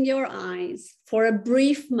closing your eyes for a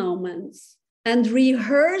brief moment and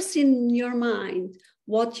rehearse in your mind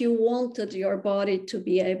what you wanted your body to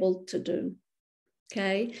be able to do.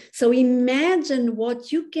 Okay, so imagine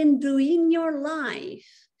what you can do in your life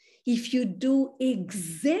if you do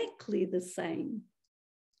exactly the same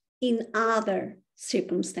in other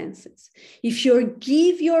circumstances. If you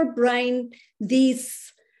give your brain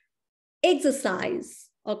this exercise,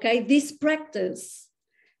 okay, this practice,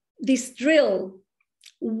 this drill,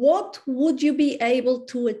 what would you be able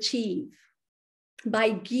to achieve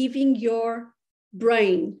by giving your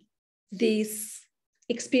brain this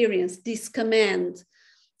experience, this command?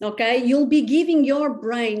 Okay, you'll be giving your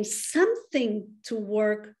brain something to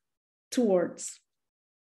work towards.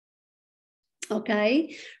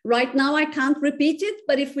 Okay, right now I can't repeat it,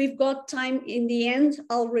 but if we've got time in the end,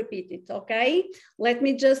 I'll repeat it. Okay, let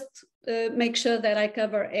me just make sure that I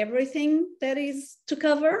cover everything that is to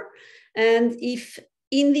cover. And if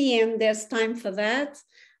in the end there's time for that,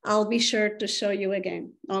 I'll be sure to show you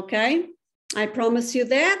again. Okay, I promise you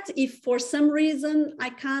that. If for some reason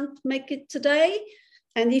I can't make it today,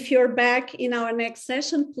 and if you're back in our next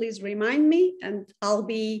session, please remind me and I'll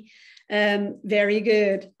be very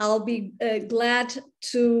good. I'll be glad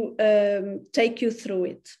to take you through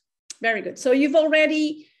it. Very good. So you've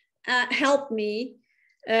already helped me.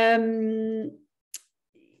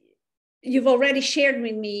 You've already shared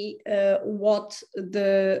with me what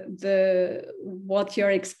what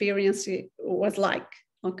your experience was like.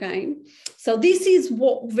 Okay. So this is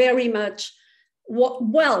what very much what,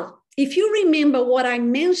 well, if you remember what I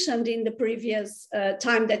mentioned in the previous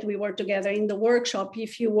time that we were together in the workshop,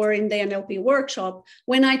 if you were in the NLP workshop,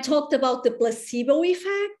 when I talked about the placebo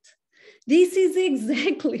effect, this is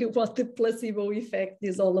exactly what the placebo effect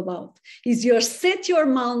is all about. Is you set your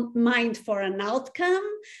mind for an outcome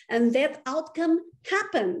and that outcome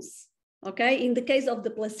happens. Okay, in the case of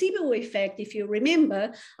the placebo effect, if you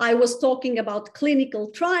remember, I was talking about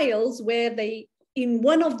clinical trials where they, in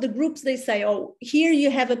one of the groups, they say, oh, here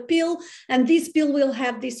you have a pill and this pill will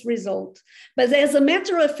have this result. But as a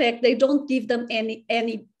matter of fact, they don't give them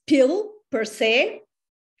any pill per se.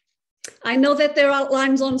 I know that there are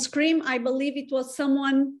lines on screen. I believe it was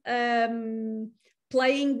someone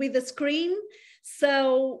playing with the screen.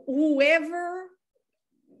 So whoever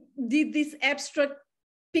did this abstract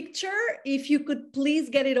picture, if you could please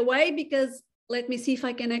get it away, because let me see if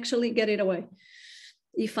I can actually get it away.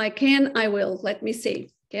 If I can, I will. Let me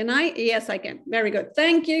see. Can I? Yes, I can. Very good.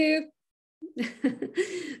 Thank you.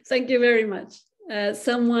 Thank you very much.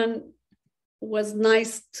 Someone was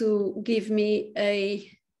nice to give me a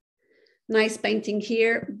nice painting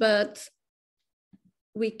here, but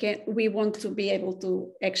we want to be able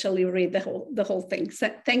to actually read the whole thing. So,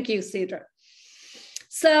 thank you, Sidra.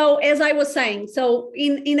 So as I was saying, so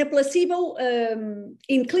in a placebo,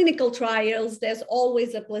 in clinical trials, there's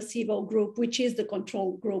always a placebo group, which is the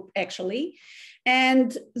control group actually.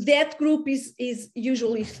 And that group is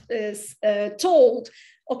usually told,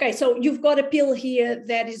 okay, so you've got a pill here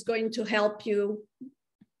that is going to help you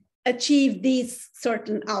achieve this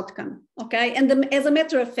certain outcome, okay? And as a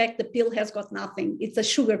matter of fact, the pill has got nothing. It's a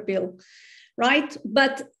sugar pill, right?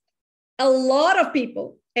 But a lot of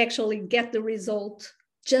people actually get the result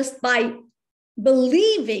just by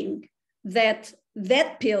believing that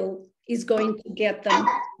that pill is going to get them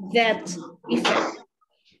that effect,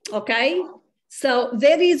 okay? So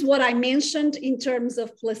that is what I mentioned in terms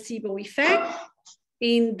of placebo effect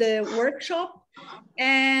in the workshop.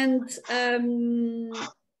 And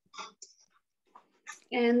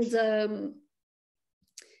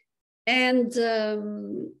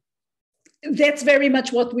that's very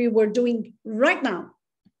much what we were doing right now.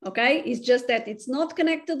 Okay, it's just that it's not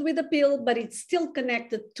connected with a pill, but it's still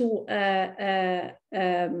connected to I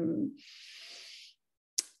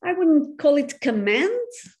wouldn't call it command.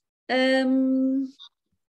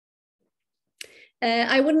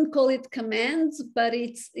 I wouldn't call it commands, but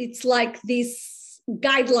it's like these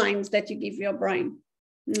guidelines that you give your brain.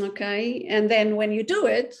 Okay, and then when you do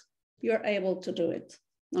it, you're able to do it.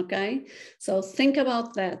 Okay, so think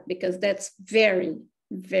about that, because that's very,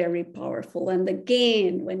 very powerful. And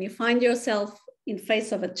again, when you find yourself in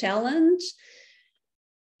face of a challenge,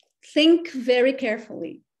 think very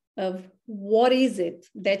carefully of what is it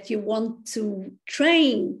that you want to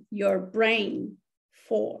train your brain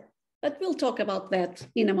for. But we'll talk about that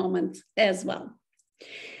in a moment as well.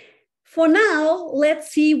 For now,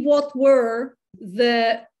 let's see what were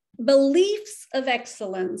the beliefs of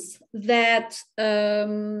excellence that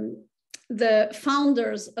the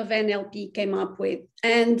founders of NLP came up with.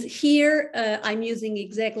 And here I'm using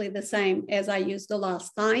exactly the same as I used the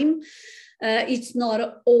last time. It's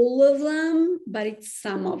not all of them, but it's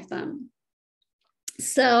some of them.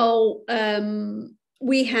 So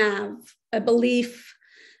we have a belief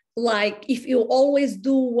like, if you always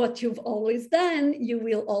do what you've always done, you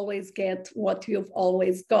will always get what you've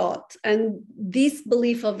always got. And this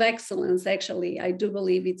belief of excellence, actually, I do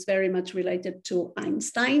believe it's very much related to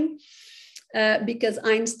Einstein, because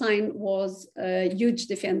Einstein was a huge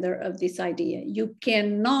defender of this idea. You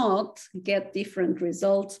cannot get different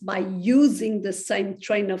results by using the same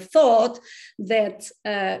train of thought that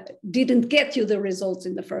didn't get you the results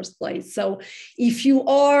in the first place. So if you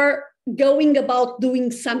are going about doing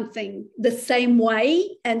something the same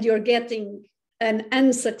way and you're getting an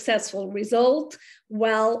unsuccessful result,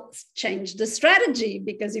 well, change the strategy,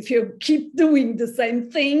 because if you keep doing the same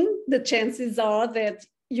thing, the chances are that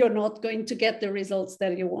you're not going to get the results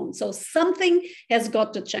that you want. So something has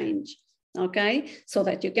got to change, okay, so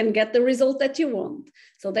that you can get the result that you want.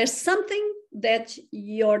 So there's something that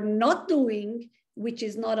you're not doing which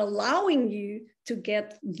is not allowing you to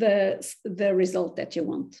get the result that you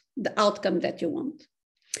want, the outcome that you want.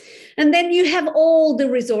 And then you have all the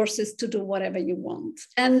resources to do whatever you want.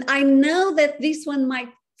 And I know that this one might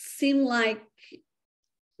seem like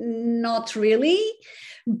not really,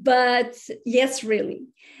 but yes, really.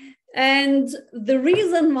 And the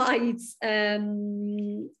reason why it's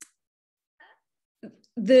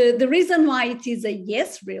the reason why it is a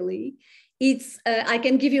yes, really, it's I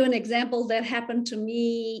can give you an example that happened to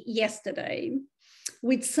me yesterday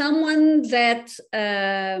with someone that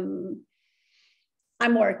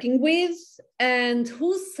I'm working with and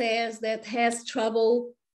who says that has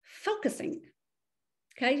trouble focusing.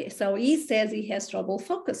 Okay, so he says he has trouble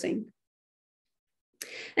focusing.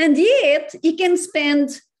 And yet he can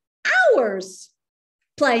spend hours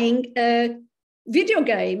playing a video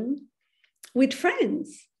game with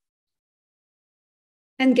friends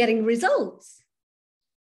and getting results.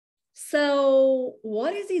 So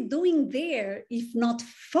what is he doing there if not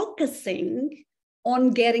focusing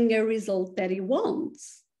on getting a result that he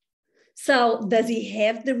wants? So does he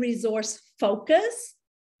have the resource focus?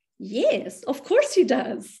 Yes, of course he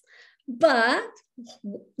does. But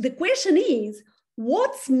the question is,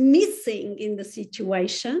 what's missing in the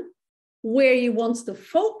situation where he wants to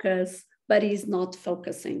focus, but he's not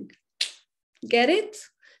focusing? Get it?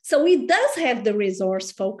 So he does have the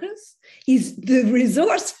resource focus. The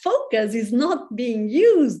resource focus is not being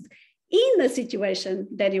used in the situation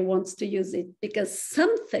that he wants to use it, because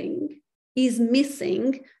something is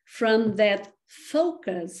missing from that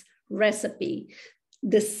focus recipe.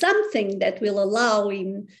 The something that will allow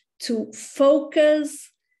him to focus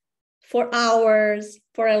for hours,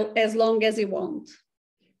 for as long as he wants.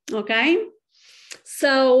 Okay?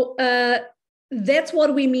 So that's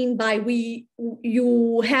what we mean by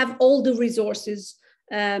you have all the resources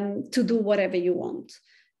to do whatever you want.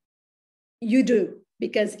 You do,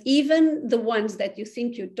 because even the ones that you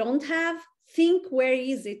think you don't have, think where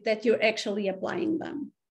is it that you're actually applying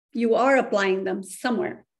them? You are applying them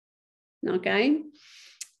somewhere, okay?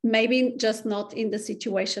 Maybe just not in the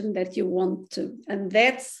situation that you want to. And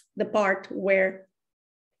that's the part where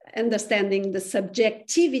understanding the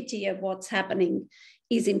subjectivity of what's happening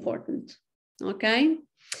is important. Okay,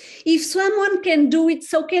 if someone can do it,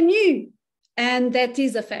 so can you. And that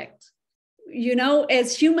is a fact. You know,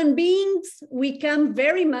 as human beings, we come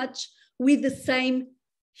very much with the same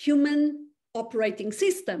human operating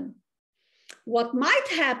system. What might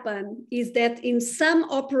happen is that in some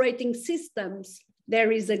operating systems,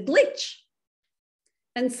 there is a glitch.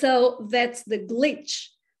 And so that's the glitch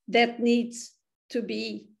that needs to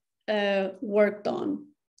be worked on.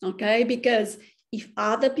 Okay, because if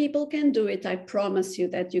other people can do it, I promise you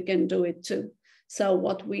that you can do it too. So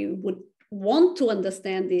what we would want to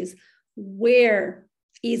understand is, where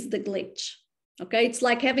is the glitch? Okay, it's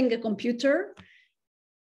like having a computer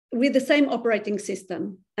with the same operating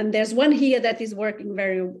system. And there's one here that is working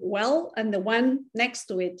very well, and the one next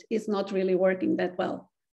to it is not really working that well.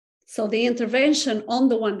 So the intervention on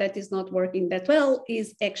the one that is not working that well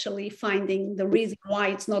is actually finding the reason why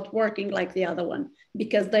it's not working like the other one,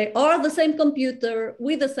 because they are the same computer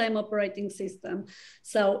with the same operating system.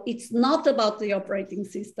 So it's not about the operating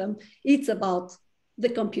system, it's about the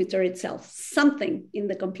computer itself. Something in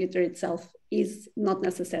the computer itself is not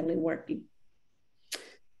necessarily working.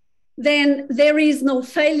 Then there is no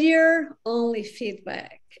failure, only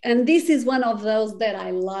feedback. And this is one of those that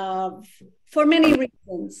I love for many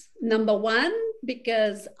reasons. Number one,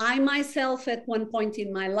 because I myself at one point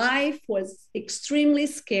in my life was extremely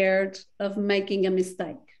scared of making a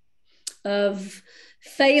mistake, of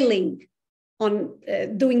failing on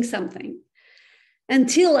doing something,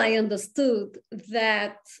 until I understood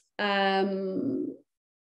that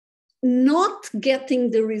not getting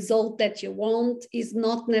the result that you want is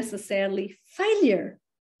not necessarily failure.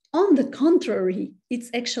 On the contrary, it's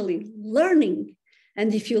actually learning.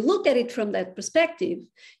 And if you look at it from that perspective,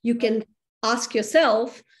 you can ask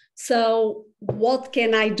yourself, so what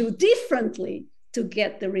can I do differently to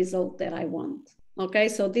get the result that I want? Okay,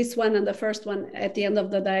 so this one and the first one, at the end of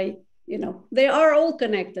the day, you know, they are all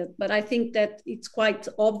connected, but I think that it's quite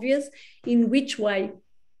obvious in which way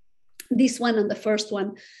this one and the first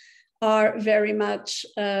one are very much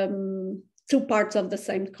two parts of the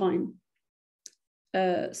same coin,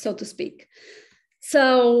 so to speak.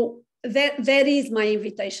 So that is my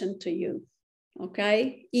invitation to you,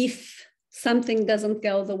 okay? If something doesn't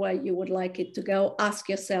go the way you would like it to go, ask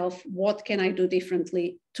yourself, what can I do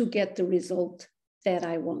differently to get the result that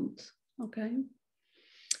I want, okay?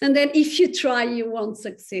 And then if you try, you won't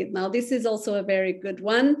succeed. Now, this is also a very good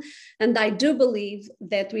one. And I do believe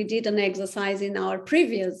that we did an exercise in our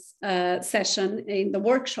previous session in the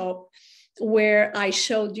workshop where I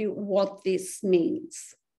showed you what this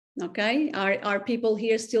means. Okay, are people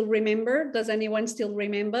here still remember? Does anyone still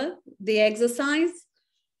remember the exercise?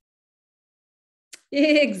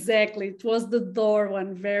 Exactly, it was the door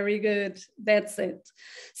one. Very good, that's it.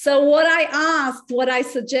 So what I asked, what I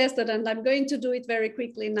suggested, and I'm going to do it very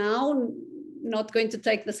quickly now, not going to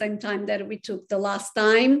take the same time that we took the last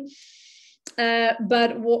time,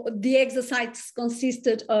 but the exercise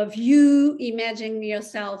consisted of you imagining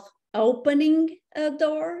yourself opening a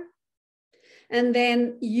door, and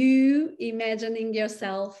then you imagining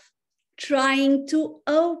yourself trying to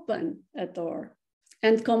open a door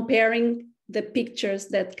and comparing the pictures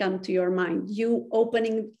that come to your mind. You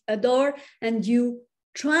opening a door and you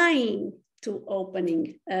trying to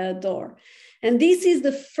opening a door. And this is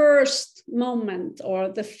the first moment or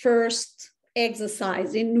the first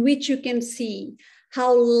exercise in which you can see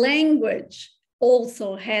how language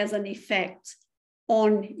also has an effect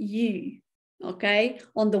on you, okay?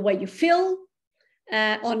 On the way you feel,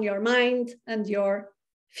 on your mind and your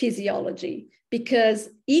physiology. Because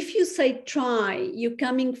if you say try, you're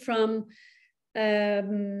coming from,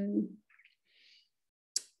 okay,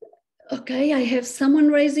 I have someone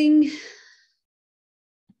raising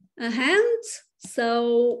a hand.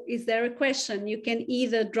 So is there a question? You can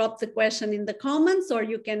either drop the question in the comments or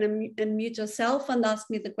you can unmute yourself and ask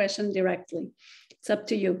me the question directly. It's up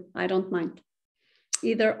to you. I don't mind.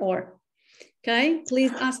 Either or. Okay,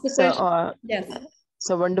 please ask the question. Yes.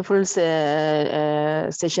 So wonderful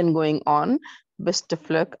session going on. Best of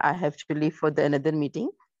luck. I have to leave for another meeting.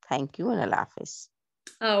 Thank you and Allah Hafiz.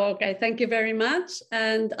 Oh, okay. Thank you very much.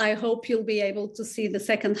 And I hope you'll be able to see the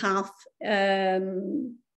second half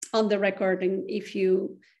on the recording if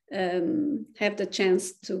you have the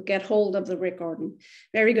chance to get hold of the recording.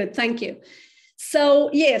 Very good. Thank you. So,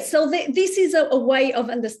 yes, so this is a way of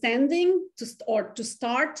understanding to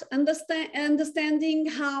start understanding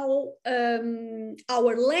how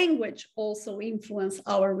our language also influences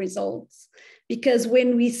our results. Because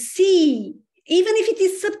when we see, even if it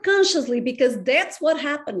is subconsciously, because that's what's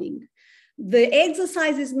happening, the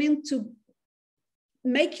exercise is meant to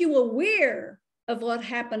make you aware of what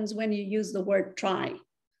happens when you use the word try.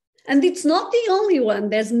 And it's not the only one.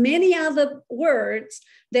 There's many other words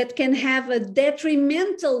that can have a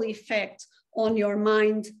detrimental effect on your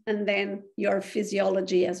mind and then your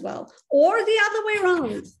physiology as well, or the other way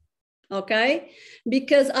around, okay?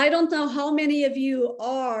 Because I don't know how many of you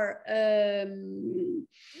are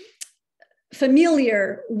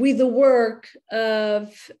familiar with the work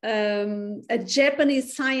of a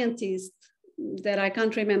Japanese scientist that I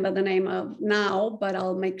can't remember the name of now, but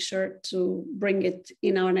I'll make sure to bring it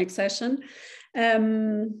in our next session.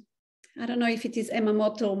 I don't know if it is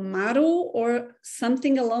Emamoto Maru or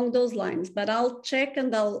something along those lines, but I'll check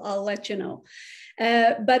and I'll let you know.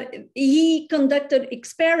 But he conducted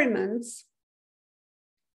experiments.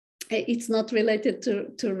 It's not related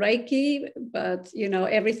to Reiki, but you know,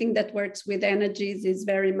 everything that works with energies is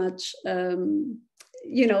very much,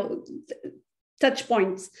 you know, touch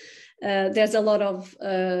points. There's a lot of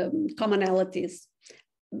commonalities,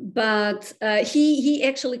 but he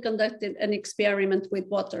actually conducted an experiment with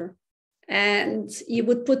water. And he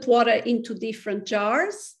would put water into different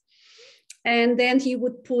jars. And then he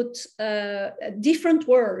would put different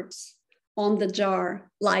words on the jar,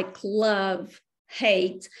 like love,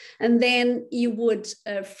 hate. And then you would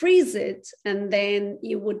freeze it. And then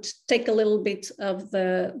you would take a little bit of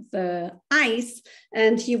the ice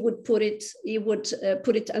and he would put it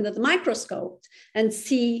under the microscope and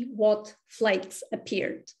see what flakes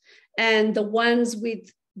appeared. And the ones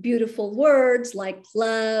with beautiful words like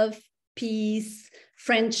love, peace,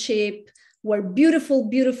 friendship, were beautiful,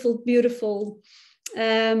 beautiful, beautiful,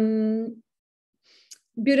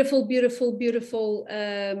 beautiful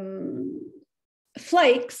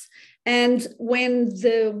flakes. And when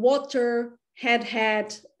the water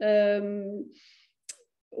had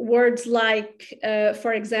words like,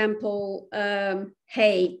 for example,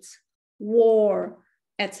 hate, war,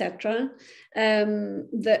 etc.,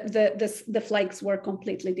 the flakes were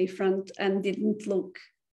completely different and didn't look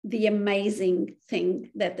the amazing thing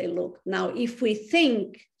that they look. Now, if we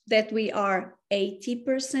think that we are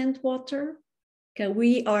 80% water, okay,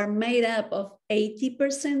 we are made up of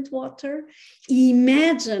 80% water,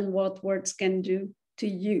 imagine what words can do to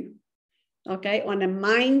you, okay, on a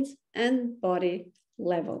mind and body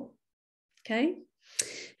level, okay?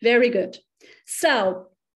 Very good. So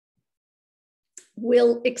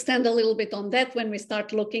we'll extend a little bit on that when we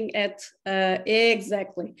start looking at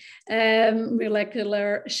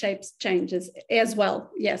molecular shapes changes as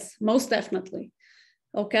well. Yes, most definitely.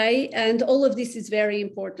 Okay, and all of this is very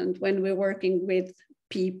important when we're working with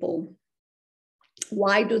people.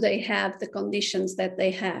 Why do they have the conditions that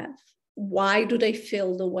they have? Why do they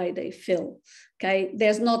feel the way they feel? Okay,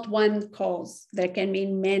 there's not one cause. There can be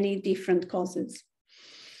many different causes.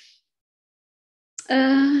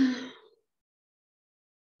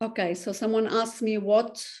 Okay, so someone asked me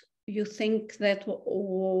what you think that,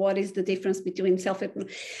 what is the difference between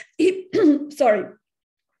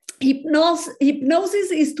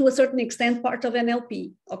Hypnosis is to a certain extent part of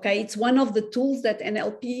NLP, okay? It's one of the tools that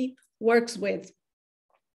NLP works with.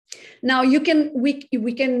 Now we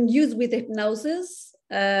can use with hypnosis,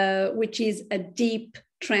 which is a deep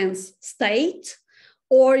trance state,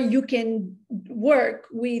 or you can work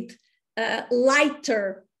with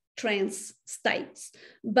lighter trance states.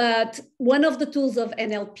 But one of the tools of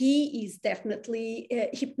NLP is definitely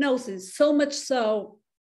hypnosis, so much so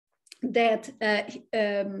that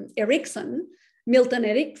Milton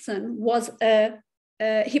Erickson was a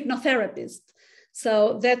hypnotherapist.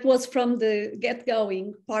 So that was from the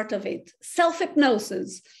get-going part of it.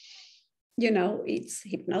 Self-hypnosis, it's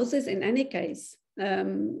hypnosis in any case.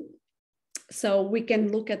 So we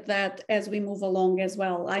can look at that as we move along as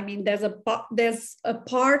well. I mean, there's a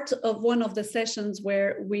part of one of the sessions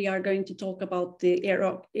where we are going to talk about the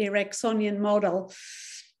Ericksonian model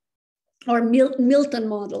or Milton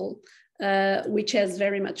model, which has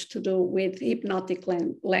very much to do with hypnotic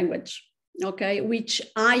language, okay, which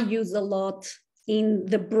I use a lot in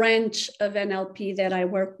the branch of NLP that I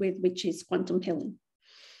work with, which is quantum healing.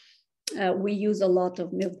 We use a lot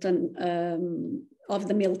of Milton, of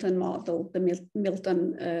the Milton model, the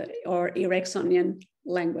Milton or Ericksonian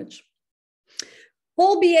language.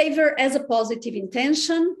 Whole behavior as a positive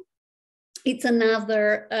intention. It's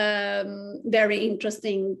another very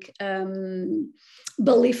interesting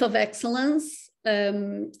belief of excellence.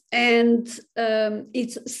 And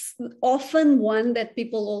it's often one that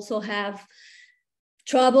people also have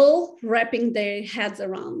trouble wrapping their heads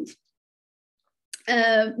around.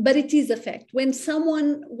 But it is a fact. When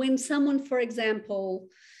someone, for example,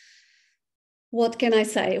 what can I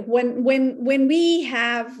say? When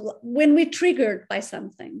we're triggered by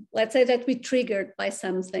something, let's say that we're triggered by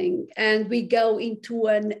something and we go into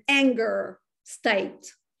an anger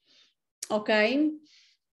state, okay,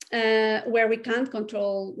 where we can't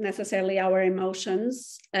control necessarily our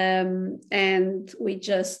emotions, and we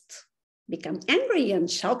just become angry and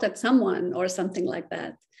shout at someone or something like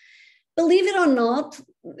that. Believe it or not,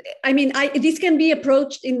 I mean, this can be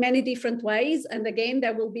approached in many different ways. And again,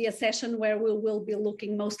 there will be a session where we will be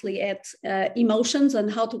looking mostly at emotions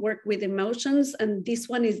and how to work with emotions. And this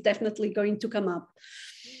one is definitely going to come up.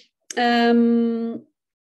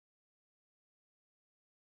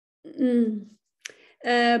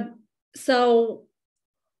 So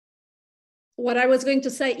what I was going to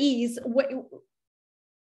say is,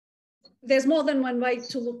 there's more than one way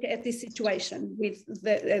to look at this situation with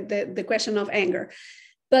the question of anger.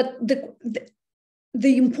 But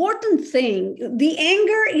the important thing, the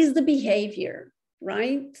anger is the behavior,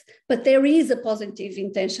 right? But there is a positive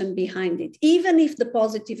intention behind it, even if the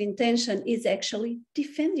positive intention is actually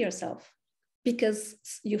defend yourself because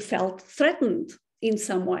you felt threatened in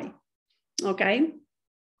some way, okay?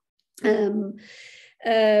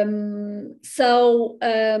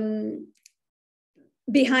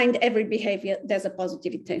 Behind every behavior, there's a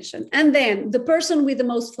positive intention. And then the person with the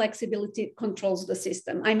most flexibility controls the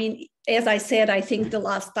system. I mean, as I said, I think the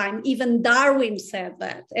last time, even Darwin said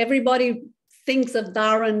that. Everybody thinks of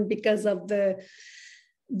Darwin because of the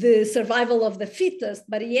survival of the fittest,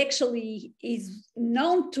 but he actually is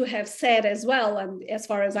known to have said as well, and as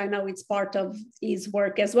far as I know, it's part of his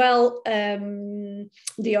work as well,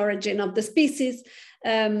 The Origin of the Species,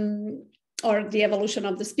 or the evolution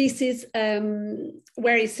of the species,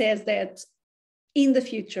 where he says that in the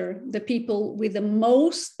future, the people with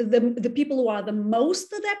the people who are the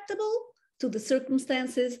most adaptable to the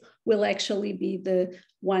circumstances will actually be the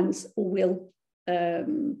ones who will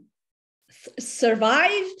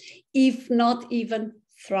survive, if not even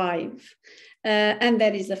thrive. And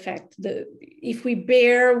that is a fact. If we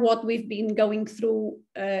bear what we've been going through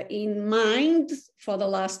in mind for the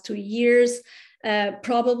last 2 years,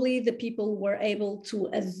 probably the people were able to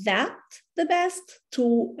adapt the best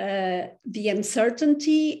to the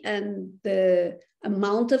uncertainty and the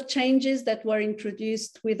amount of changes that were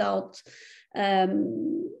introduced without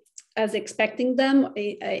us expecting them,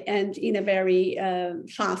 and in a very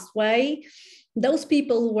fast way. Those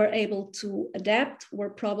people who were able to adapt were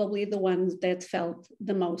probably the ones that felt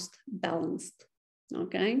the most balanced.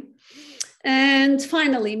 Okay. And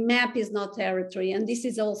finally, map is not territory. And this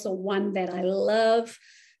is also one that I love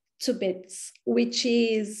to bits, which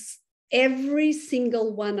is every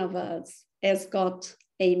single one of us has got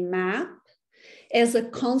a map as a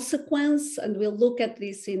consequence. And we'll look at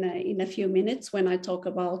this in a few minutes when I talk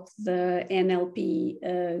about the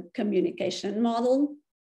NLP communication model.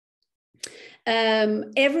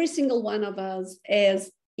 Every single one of us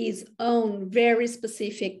has his own very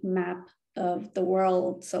specific map of the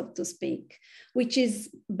world, so to speak, which is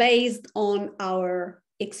based on our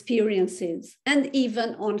experiences and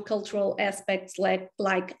even on cultural aspects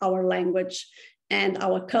like our language and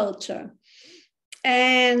our culture.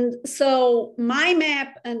 And so my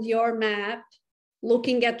map and your map,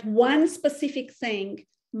 looking at one specific thing,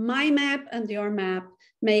 my map and your map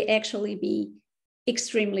may actually be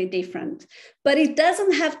extremely different, but it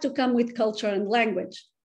doesn't have to come with culture and language.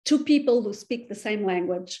 Two people who speak the same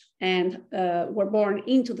language and were born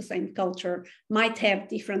into the same culture might have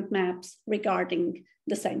different maps regarding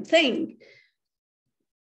the same thing.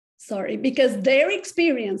 Sorry, because their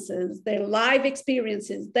experiences, their life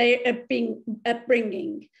experiences, their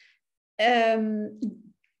upbringing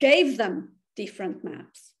gave them different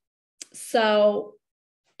maps. So,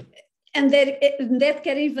 and that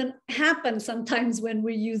can even happen sometimes when we're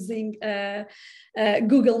using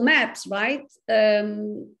Google Maps, right?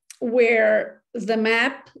 Where the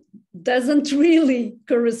map doesn't really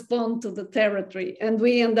correspond to the territory. And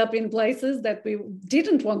we end up in places that we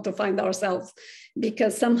didn't want to find ourselves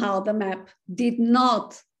because somehow the map did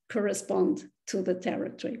not correspond to the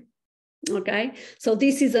territory. Okay, so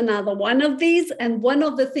this is another one of these. And one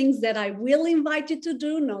of the things that I will invite you to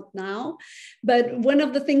do, not now, but one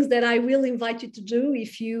of the things that I will invite you to do,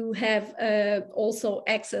 if you have also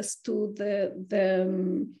access to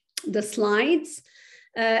the slides,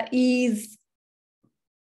 is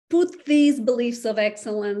put these beliefs of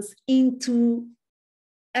excellence into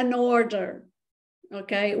an order,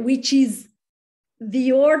 okay, which is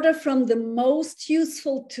the order from the most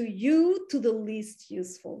useful to you to the least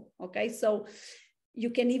useful, okay? So you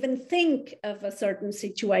can even think of a certain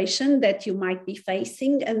situation that you might be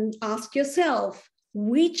facing and ask yourself,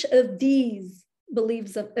 which of these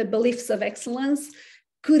beliefs of excellence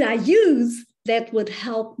could I use that would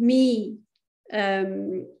help me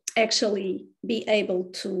actually be able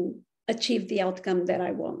to achieve the outcome that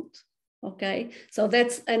I want, okay? So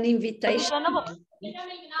that's an invitation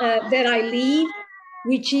that I leave,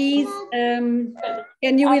 which is,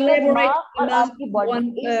 can you elaborate on a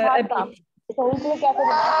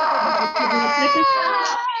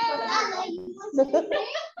bit?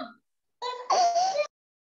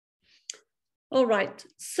 All right,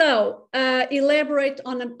 so elaborate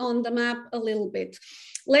on the map a little bit.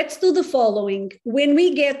 Let's do the following. When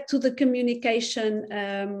we get to the communication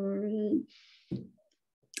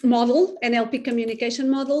model, NLP communication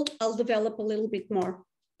model, I'll develop a little bit more.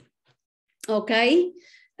 Okay,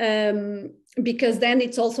 because then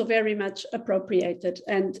it's also very much appropriated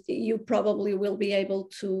and you probably will be able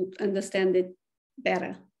to understand it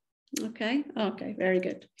better. Okay, very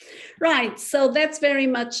good. Right, so that's very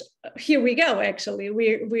much, here we go, actually,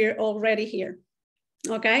 we're already here.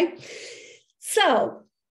 Okay, so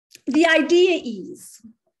the idea is,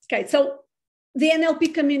 okay, so the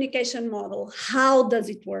NLP communication model, how does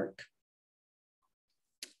it work?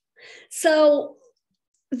 So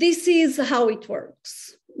this is how it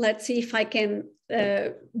works. Let's see if I can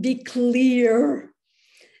be clear.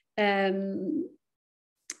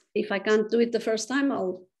 If I can't do it the first time,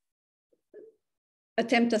 I'll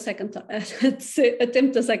attempt a second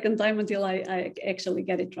time until I actually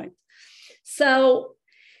get it right. So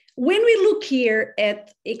when we look here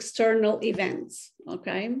at external events,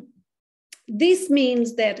 okay, this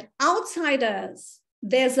means that outside us,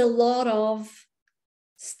 there's a lot of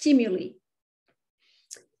stimuli.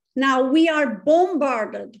 Now we are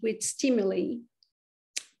bombarded with stimuli,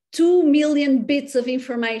 2 million bits of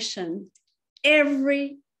information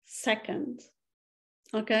every second,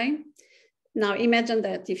 okay? Now imagine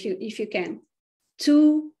that if you can,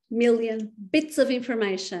 2 million bits of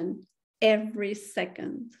information every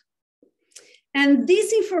second. And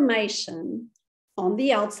this information on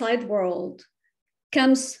the outside world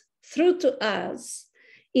comes through to us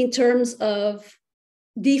in terms of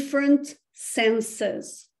different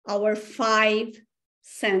senses, our 5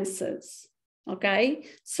 senses, okay?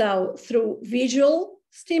 So through visual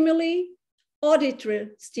stimuli, auditory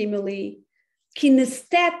stimuli,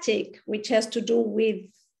 kinesthetic, which has to do with,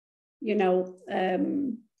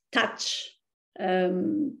 touch,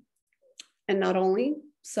 and not only,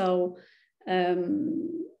 so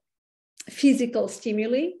physical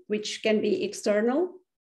stimuli, which can be external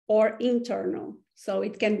or internal. So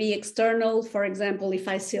it can be external, for example, if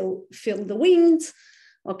I feel the wind,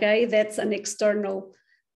 okay, that's an external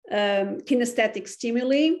kinesthetic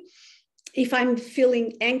stimuli. If I'm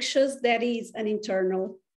feeling anxious, that is an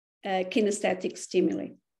internal kinesthetic stimuli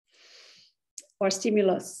or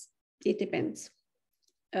stimulus. It depends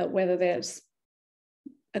whether there's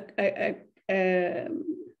a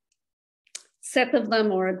set of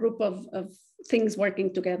them or a group of things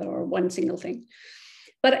working together or one single thing.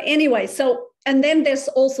 But anyway, and then there's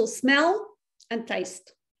also smell and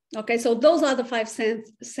taste. Okay, so those are the 5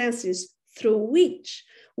 senses through which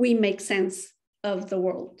we make sense of the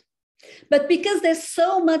world. But because there's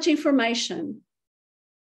so much information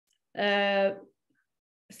thrown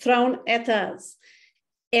at us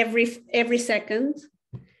every second,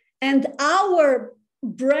 and our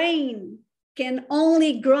brain can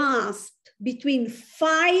only grasp between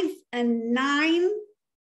 5 and 9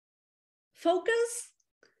 focus.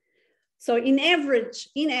 So in average,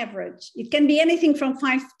 it can be anything from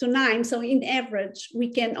 5 to 9. So in average, we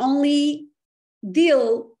can only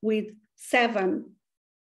deal with 7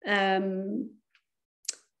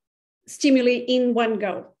 stimuli in one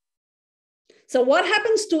go. So what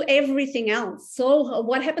happens to everything else? So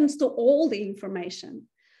what happens to all the information?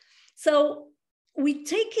 So we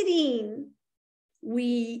take it in,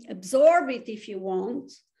 we absorb it if you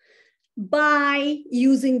want, by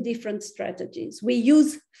using different strategies. We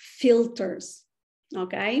use filters,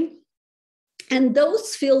 okay? And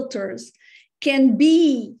those filters can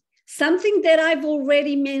be something that I've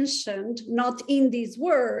already mentioned, not in these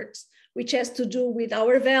words, which has to do with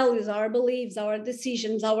our values, our beliefs, our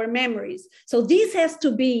decisions, our memories. So this has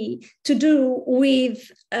to do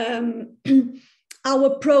with our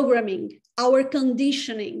programming, our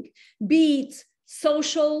conditioning, be it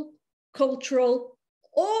social, cultural,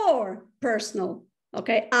 or personal,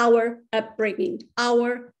 okay? Our upbringing,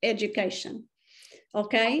 our education,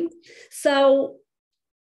 okay? So,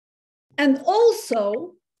 and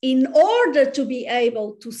also, in order to be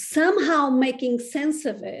able to somehow making sense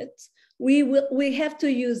of it, we have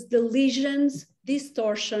to use delusions,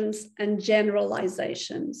 distortions, and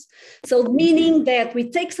generalizations. So meaning that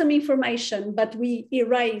we take some information, but we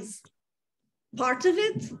erase part of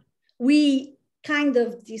it, we kind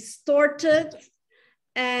of distort it,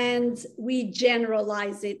 and we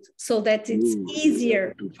generalize it so that it's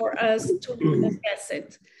easier for us to assess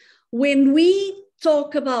it. When we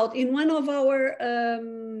talk about in one of our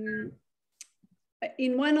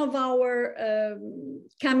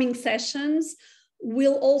coming sessions,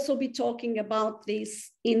 we'll also be talking about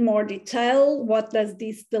this in more detail. What does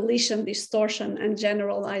this deletion, distortion, and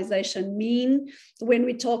generalization mean when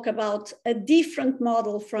we talk about a different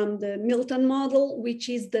model from the Milton model, which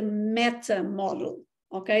is the meta model?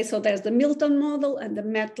 Okay, so there's the Milton model and the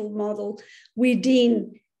meta model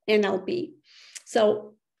within NLP.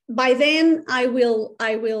 So by then, I will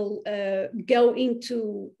go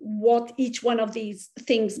into what each one of these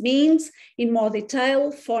things means in more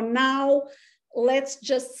detail. For now, let's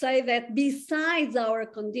just say that besides our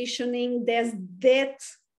conditioning, there's that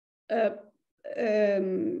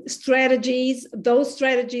strategies, those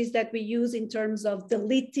strategies that we use in terms of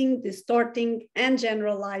deleting, distorting, and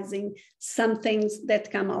generalizing some things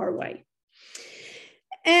that come our way.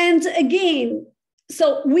 And again,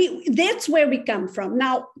 so that's where we come from.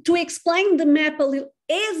 Now, to explain the map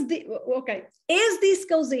as this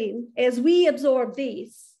goes in, as we absorb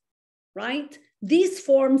this, right, this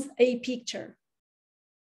forms a picture.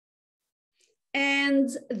 And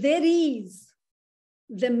that is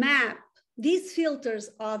the map. These filters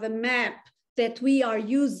are the map that we are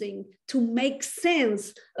using to make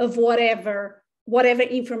sense of whatever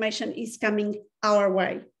information is coming our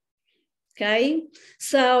way. Okay,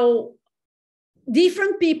 so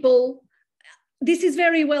different people, this is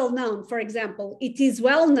very well known. For example, it is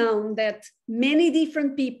well known that many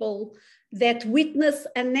different people that witness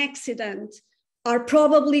an accident are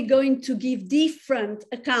probably going to give different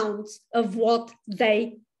accounts of what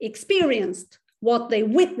they experienced, what they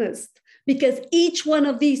witnessed, because each one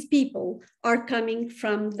of these people are coming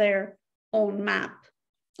from their own map.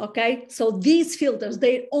 Okay, so these filters,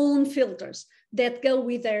 their own filters that go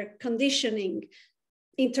with their conditioning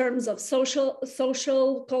in terms of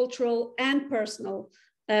social, cultural, and personal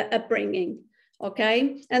upbringing.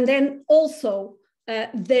 Okay, and then also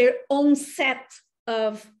their own set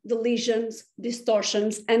of delusions,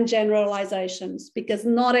 distortions, and generalizations, because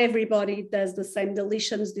not everybody does the same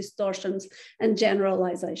delusions, distortions, and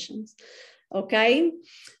generalizations. Okay,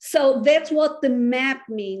 so that's what the map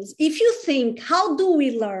means. If you think, how do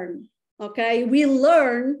we learn? Okay, we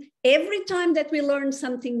learn every time that we learn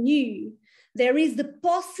something new. There is the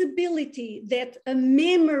possibility that a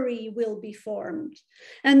memory will be formed.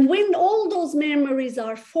 And when all those memories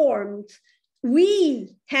are formed,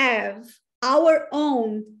 we have our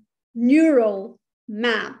own neural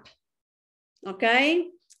map, okay?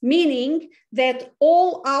 Meaning that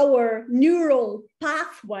all our neural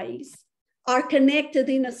pathways are connected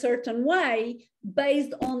in a certain way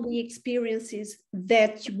based on the experiences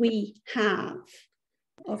that we have,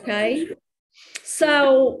 okay?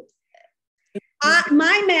 So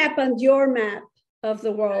my map and your map of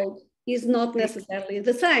the world is not necessarily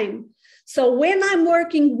the same. So when I'm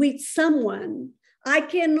working with someone, I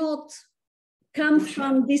cannot come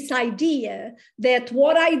from this idea that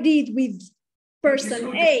what I did with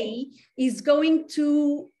person A is going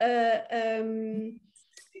to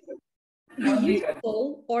be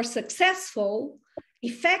useful or successful,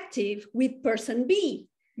 effective with person B,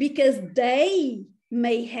 because they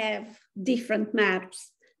may have different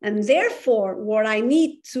maps. And therefore, what I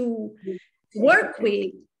need to work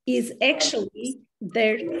with is actually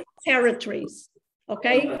their territories,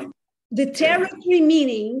 okay? The territory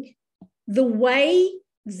meaning the way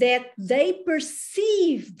that they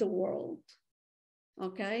perceive the world,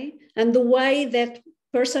 okay? And the way that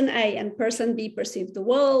person A and person B perceive the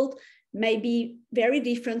world may be very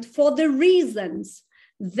different for the reasons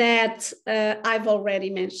that I've already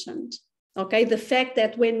mentioned, okay? The fact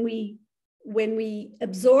that when we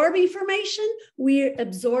absorb information, we're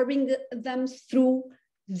absorbing them through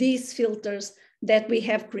these filters that we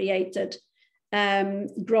have created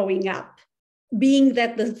growing up, being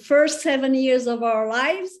that the first 7 years of our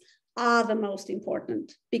lives are the most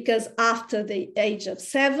important, because after the age of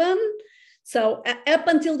 7, so up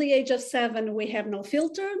until the age of 7, we have no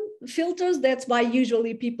filters. That's why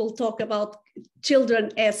usually people talk about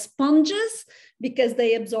children as sponges, because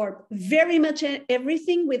they absorb very much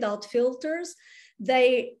everything without filters.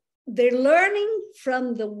 They're learning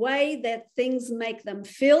from the way that things make them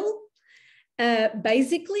feel,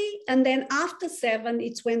 basically. And then after 7,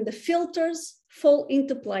 it's when the filters fall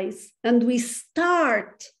into place and we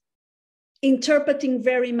start interpreting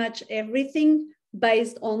very much everything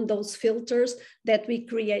based on those filters that we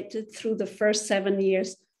created through the first 7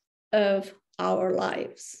 years of our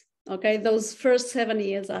lives. Okay, those first 7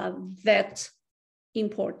 years are that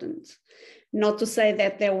important. Not to say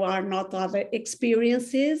that there are not other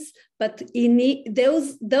experiences, but in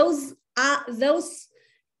those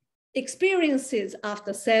experiences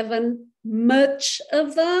after 7, much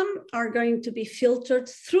of them are going to be filtered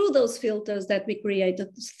through those filters that we created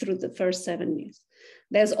through the first 7 years.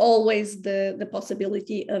 There's always the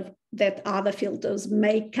possibility of that other filters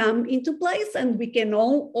may come into place, and we can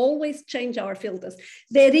always change our filters.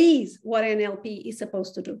 That is what NLP is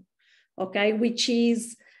supposed to do, okay? Which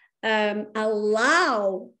is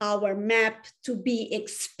allow our map to be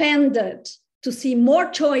expanded, to see more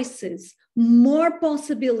choices, more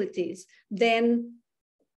possibilities than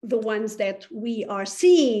the ones that we are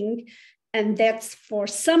seeing. And that's for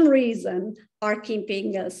some reason are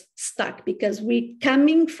keeping us stuck, because we're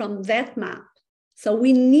coming from that map. So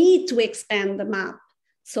we need to expand the map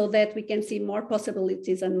so that we can see more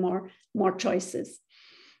possibilities and more choices.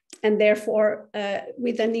 And therefore,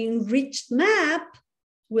 with an enriched map,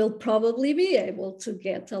 we'll probably be able to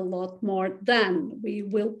get a lot more done. We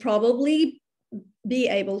will probably be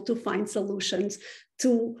able to find solutions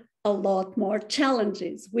to a lot more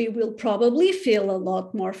challenges. We will probably feel a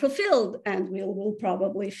lot more fulfilled, and we will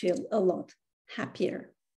probably feel a lot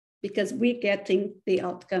happier because we're getting the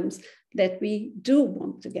outcomes that we do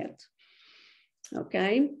want to get.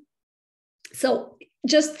 Okay? So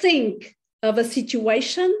just think of a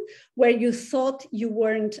situation where you thought you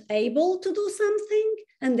weren't able to do something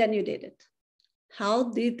and then you did it. How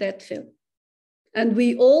did that feel? And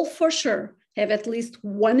we all for sure have at least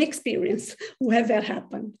one experience where that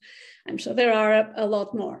happened. I'm sure there are a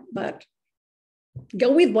lot more, but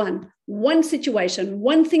go with one situation,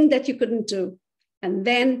 one thing that you couldn't do, and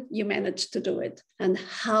then you managed to do it. And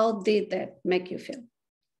how did that make you feel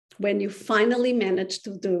when you finally managed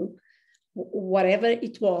to do whatever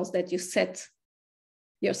it was that you set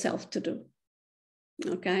yourself to do?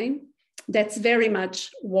 Okay, that's very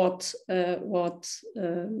much what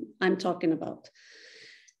I'm talking about.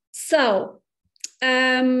 So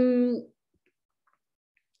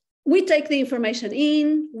we take the information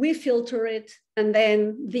in, we filter it, and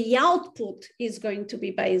then the output is going to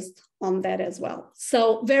be based on that as well.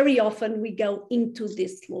 So very often we go into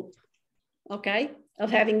this loop, okay,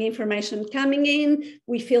 of having information coming in,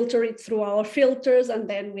 we filter it through our filters, and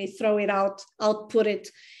then we throw it out, output it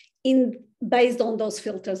in based on those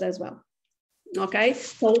filters as well. Okay,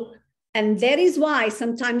 so, and that is why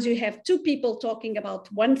sometimes you have two people talking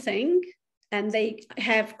about one thing and they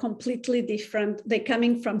have completely different, they're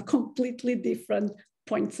coming from completely different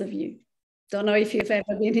points of view. Don't know if you've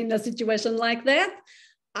ever been in a situation like that.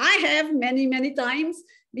 I have many, many times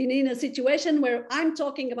been in a situation where I'm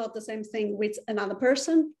talking about the same thing with another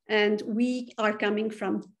person and we are coming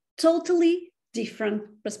from totally different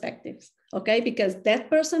perspectives, okay? Because that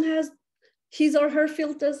person has his or her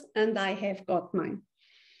filters and I have got mine,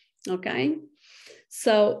 okay?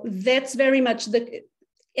 So that's very much the,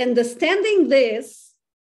 understanding this,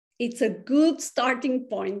 it's a good starting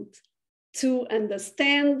point to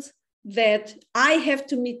understand that I have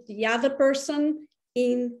to meet the other person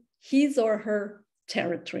in his or her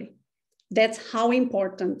territory. That's how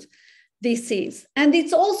important this is. And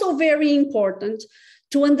it's also very important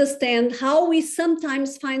to understand how we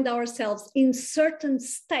sometimes find ourselves in certain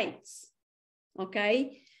states,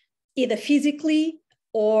 okay? Either physically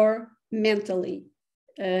or mentally,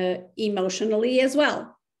 emotionally as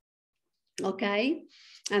well, okay?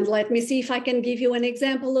 And let me see if I can give you an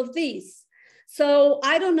example of this. So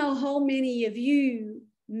I don't know how many of you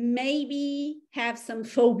maybe have some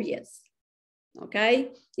phobias,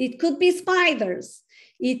 okay? It could be spiders,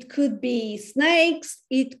 it could be snakes,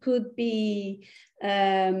 it could be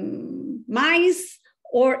mice,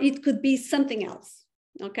 or it could be something else,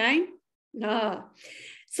 okay?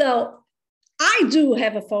 So I do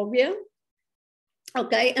have a phobia,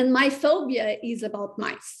 okay? And my phobia is about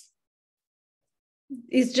mice.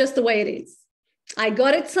 It's just the way it is. I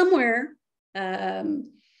got it somewhere,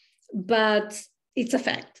 but it's a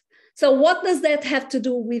fact. So what does that have to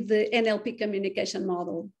do with the NLP communication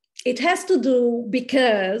model? It has to do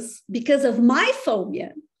because of my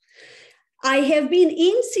phobia, I have been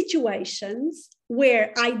in situations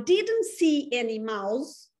where I didn't see any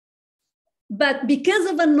mouse, but because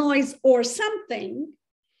of a noise or something,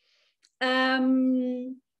 I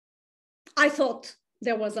thought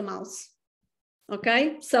there was a mouse.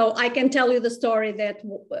 Okay, so I can tell you the story that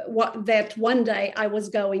one day I was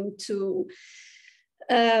going to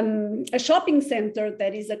a shopping center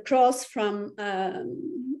that is across from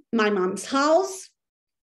my mom's house.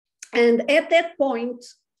 And at that point,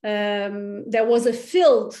 there was a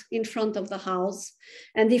field in front of the house.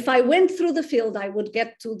 And if I went through the field, I would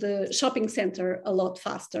get to the shopping center a lot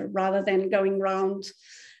faster rather than going around.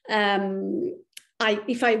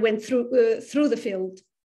 If I went through the field,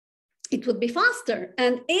 it would be faster.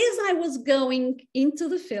 And as I was going into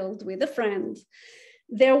the field with a friend,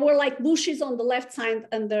 there were like bushes on the left side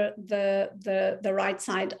and the right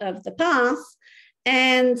side of the path.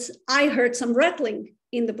 And I heard some rattling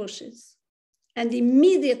in the bushes. And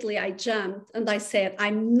immediately I jumped and I said,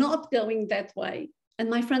 I'm not going that way. And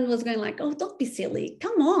my friend was going like, oh, don't be silly.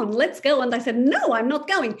 Come on, let's go. And I said, no, I'm not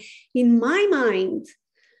going. In my mind,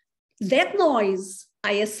 that noise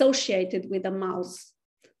I associated with a mouse.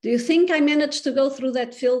 Do you think I managed to go through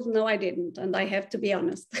that field? No, I didn't. And I have to be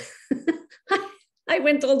honest. I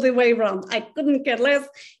went all the way around. I couldn't care less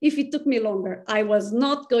if it took me longer. I was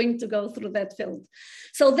not going to go through that field.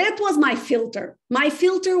 So that was my filter. My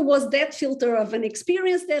filter was that filter of an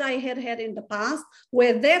experience that I had had in the past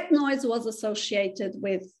where that noise was associated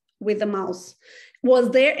with the mouse. Was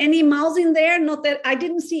there any mouse in there? Not that I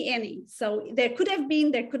didn't see any. So there could have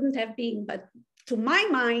been, there couldn't have been, but to my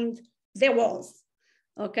mind, there was.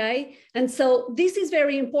 Okay. And so this is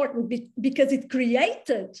very important because it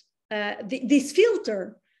created this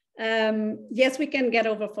filter. Yes, we can get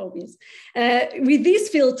over phobias. With this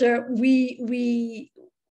filter,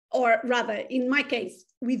 or rather, in my case,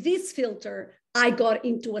 with this filter, I got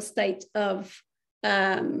into a state of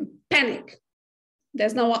panic.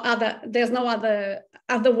 There's no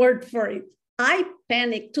other word for it. I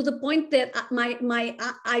panicked to the point that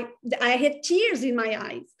I had tears in my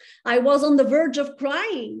eyes. I was on the verge of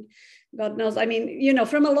crying. God knows. I mean, you know,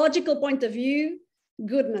 from a logical point of view,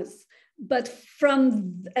 goodness. But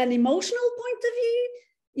from an emotional point of view,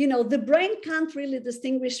 you know, the brain can't really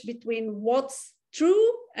distinguish between what's true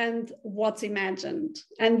and what's imagined.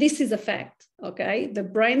 And this is a fact, okay? The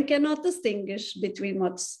brain cannot distinguish between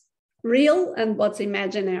what's real and what's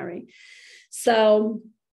imaginary. So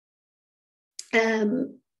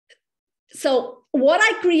what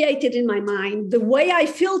I created in my mind, the way I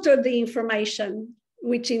filtered the information,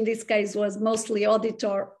 which in this case was mostly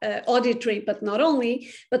auditory, but not only,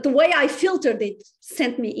 but the way I filtered it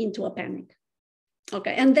sent me into a panic.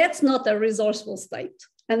 Okay, and that's not a resourceful state.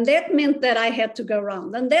 And that meant that I had to go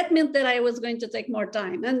around, and that meant that I was going to take more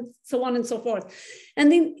time, and so on and so forth. And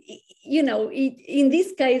then, you know, in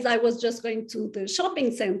this case, I was just going to the shopping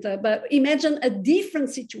center, but imagine a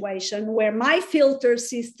different situation where my filter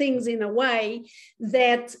sees things in a way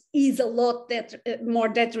that is a lot more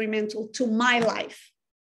detrimental to my life.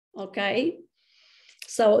 Okay,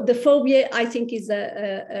 so the phobia, I think, is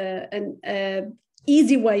an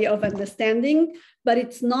easy way of understanding, but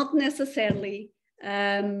it's not necessarily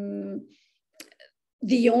the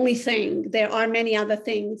only thing. There are many other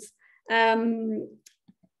things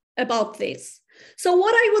about this. So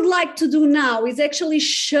what I would like to do now is actually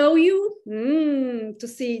show you to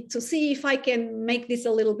see if I can make this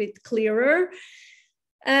a little bit clearer.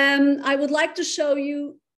 I would like to show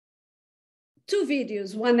you 2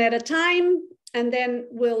 videos, one at a time, and then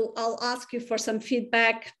I'll ask you for some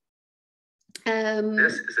feedback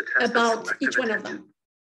about each one of them.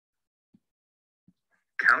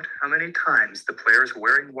 Count how many times the players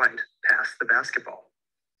wearing white pass the basketball.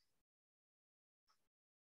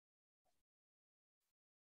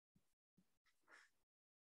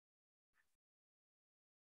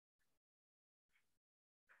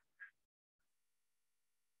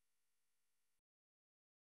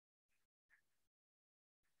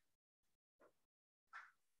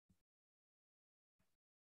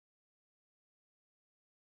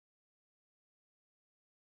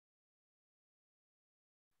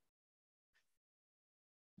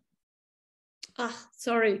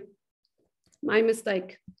 Sorry, my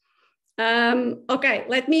mistake. Okay,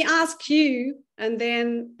 let me ask you, and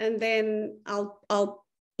then I'll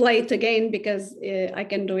play it again, because I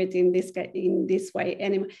can do it in this way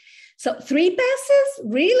anyway. So 3 passes,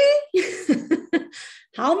 really?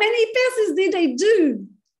 How many passes did I do?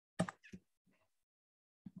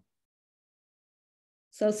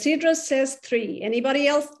 So Cedra says 3. Anybody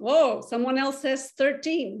else? Whoa, someone else says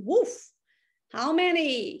 13. Woof. How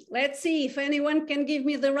many? Let's see if anyone can give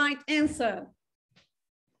me the right answer.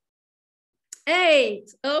 8.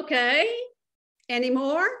 Okay. Any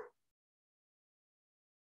more?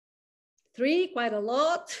 3, quite a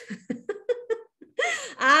lot.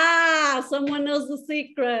 Someone knows the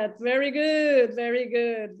secret. Very good, very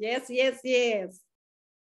good. Yes, yes, yes.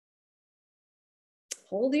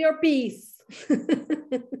 Hold your peace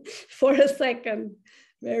for a second.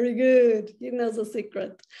 Very good. He knows the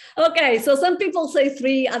secret. Okay, so some people say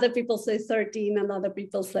 3, other people say 13, and other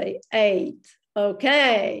people say 8.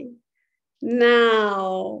 Okay.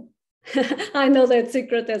 Now, I know that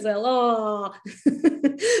secret as well. Oh,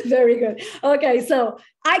 very good. Okay, so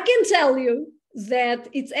I can tell you that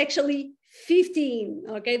it's actually 15.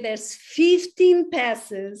 Okay, there's 15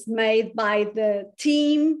 passes made by the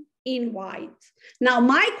team in white. Now,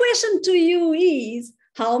 my question to you is,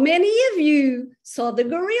 how many of you saw the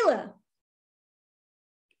gorilla?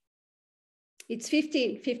 It's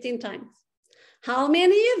 15 times. How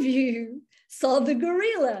many of you saw the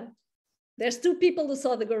gorilla? There's 2 people who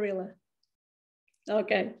saw the gorilla.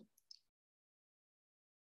 Okay.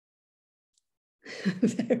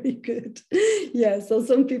 Very good. Yeah, so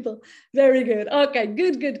some people, very good. Okay,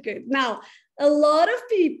 good, good, good. Now, a lot of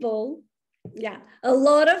people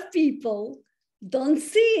don't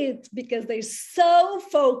see it because they're so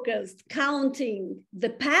focused counting the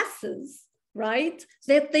passes, right,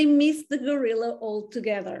 that they miss the gorilla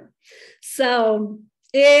altogether. So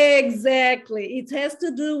exactly, it has to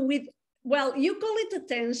do with, well, you call it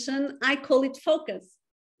attention, I call it focus.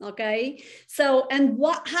 Okay, so and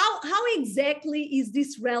how exactly is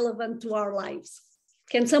this relevant to our lives?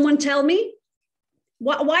 Can someone tell me?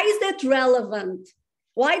 Why is that relevant?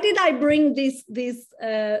 Why did I bring this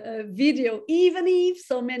video, even if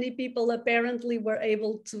so many people apparently were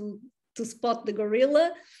able to spot the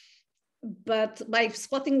gorilla? But by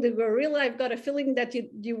spotting the gorilla, I've got a feeling that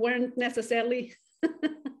you weren't necessarily.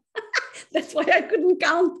 That's why I couldn't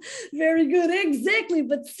count very good. Exactly.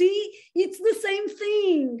 But see, it's the same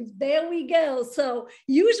thing. There we go. So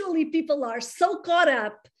usually people are so caught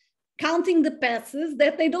up counting the passes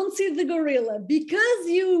that they don't see the gorilla. Because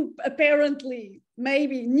you apparently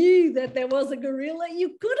maybe knew that there was a gorilla,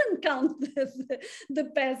 you couldn't count the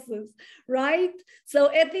passes, right? So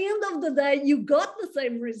at the end of the day, you got the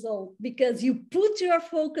same result because you put your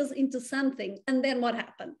focus into something. And then what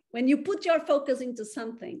happened? When you put your focus into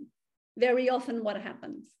something, very often what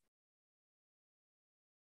happens?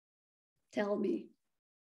 Tell me.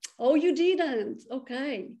 Oh, you didn't.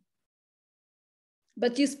 Okay.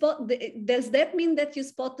 But you does that mean that you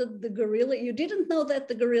spotted the gorilla? You didn't know that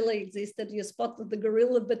the gorilla existed. You spotted the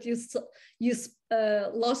gorilla, but you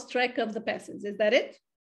lost track of the passes. Is that it?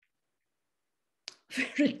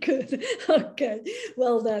 Very good. Okay,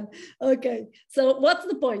 well done. Okay, so what's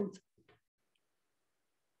the point?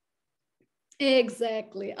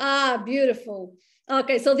 Exactly. Ah, beautiful.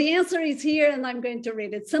 Okay, so the answer is here, and I'm going to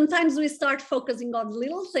read it. Sometimes we start focusing on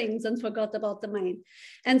little things and forgot about the main.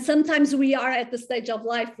 And sometimes we are at the stage of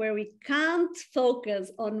life where we can't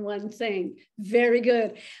focus on one thing. Very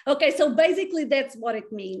good. Okay, so basically that's what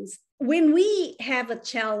it means. When we have a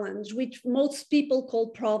challenge, which most people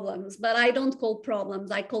call problems, but I don't call problems,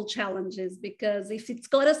 I call challenges, because if it's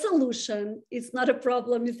got a solution, it's not a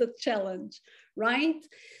problem, it's a challenge, right?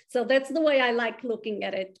 So that's the way I like looking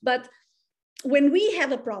at it. But when we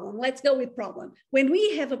have a problem, let's go with problem. When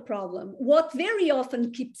we have a problem, what very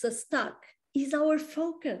often keeps us stuck is our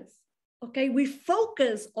focus. Okay, we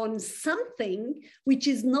focus on something which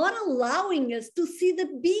is not allowing us to see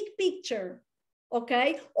the big picture.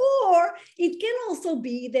 Okay, or it can also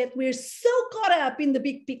be that we're so caught up in the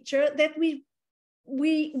big picture that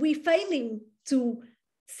we failing to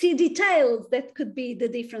see details that could be the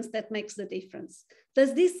difference that makes the difference.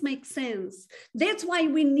 Does this make sense? That's why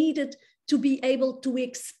we needed to be able to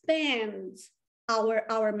expand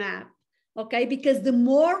our map, okay? Because the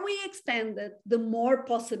more we expand it, the more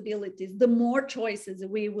possibilities, the more choices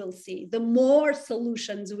we will see, the more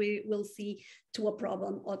solutions we will see to a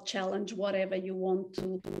problem or challenge, whatever you want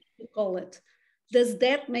to call it. Does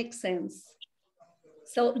that make sense?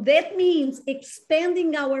 So that means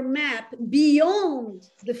expanding our map beyond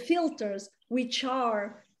the filters which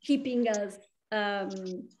are keeping us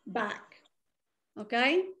back,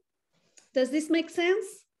 okay? Does this make sense?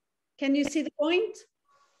 Can you see the point?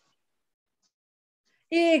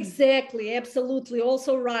 Exactly, absolutely,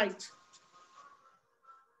 also right.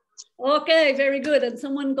 Okay, very good. And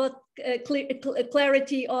someone got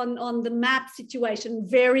clarity on the map situation.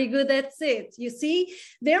 Very good, that's it. You see,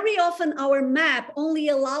 very often our map only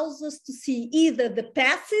allows us to see either the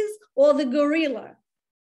passes or the gorilla,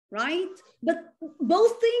 right? But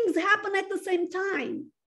both things happen at the same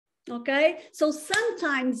time, okay? So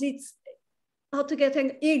sometimes it's how to get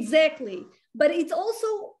exactly, but it's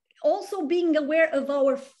also being aware of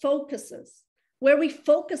our focuses, where we're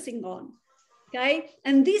focusing on. Okay,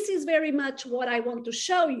 and this is very much what I want to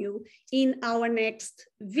show you in our next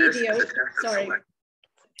video. Sorry,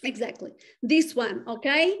 exactly this one.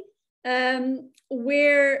 Okay,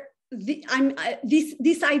 where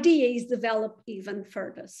this idea is developed even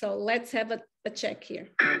further. So let's have a check here.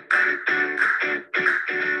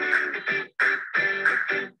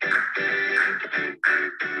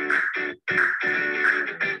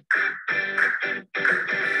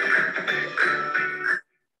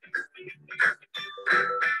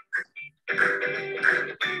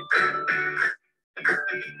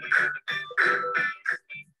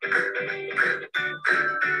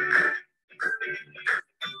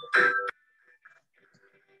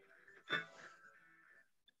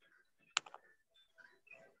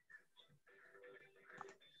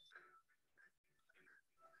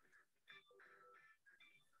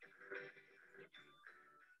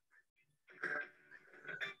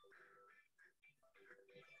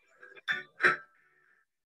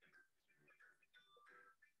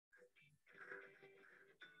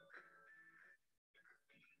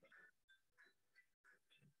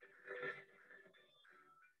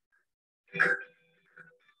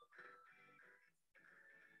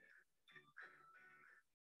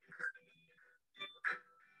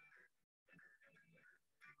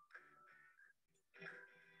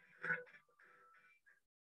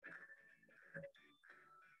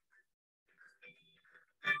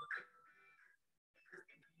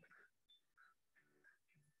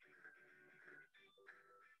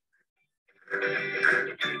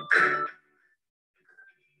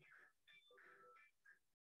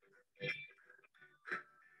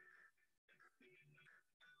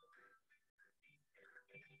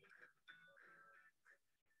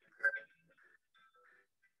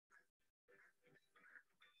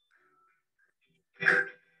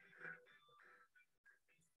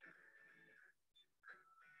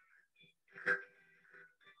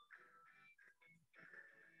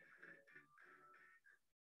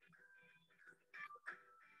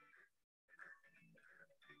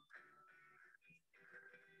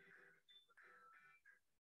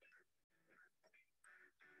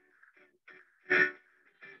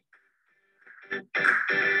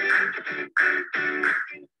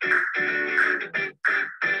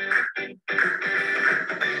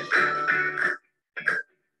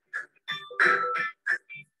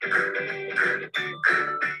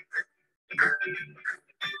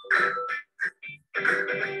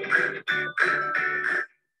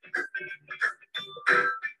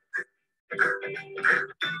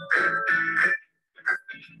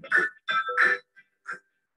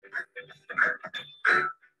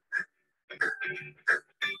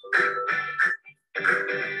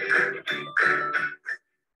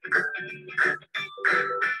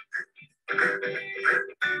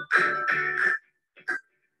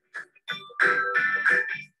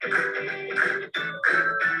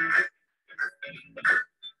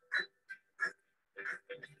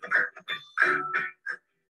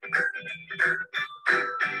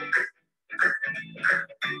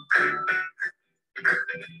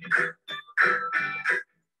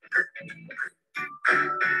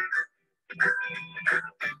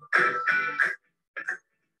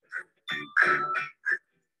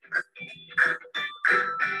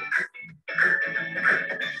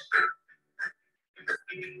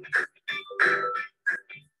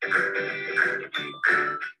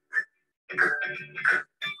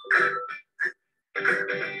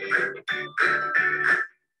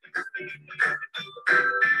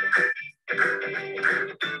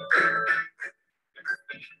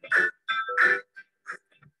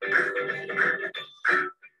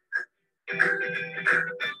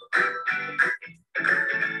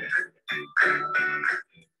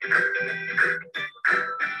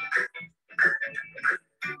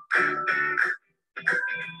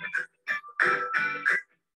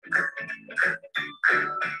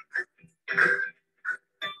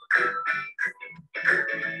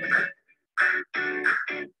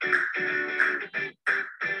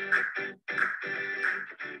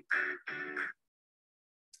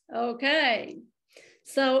 Okay,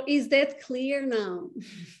 so is that clear now?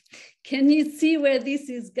 Can you see where this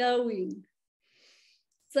is going?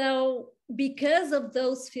 So because of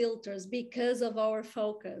those filters, because of our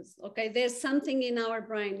focus, okay, there's something in our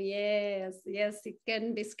brain. Yes, it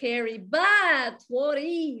can be scary, but what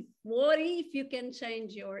if you can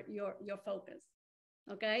change your focus?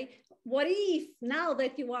 Okay, what if now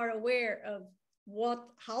that you are aware of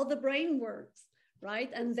how the brain works,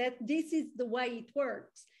 right? And that this is the way it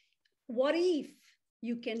works. What if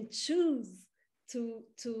you can choose to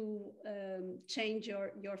change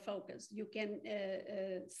your focus? You can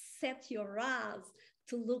set your eyes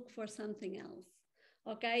to look for something else,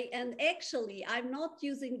 okay? And actually, I'm not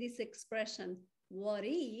using this expression, what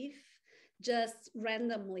if, just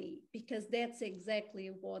randomly, because that's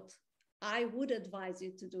exactly what I would advise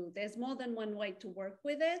you to do. There's more than one way to work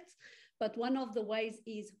with it, but one of the ways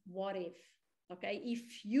is what if, okay?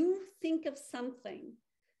 If you think of something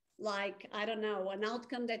like, I don't know, an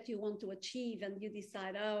outcome that you want to achieve and you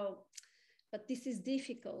decide, oh, but this is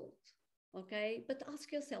difficult, okay? But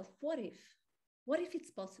ask yourself, what if? What if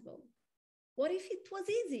it's possible? What if it was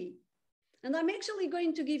easy? And I'm actually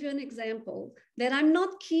going to give you an example that I'm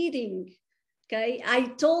not kidding, okay? I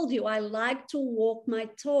told you I like to walk my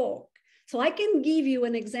talk. So I can give you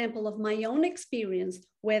an example of my own experience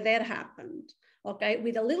where that happened, okay?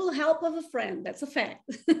 With a little help of a friend, that's a fact.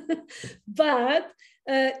 But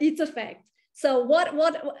it's a fact. So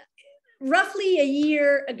roughly a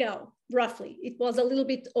year ago, it was a little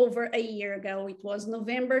bit over a year ago. It was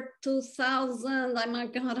November 2000, oh my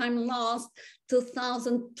God, I'm lost,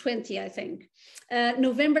 2020, I think.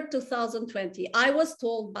 November 2020, I was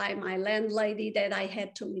told by my landlady that I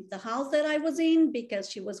had to leave the house that I was in because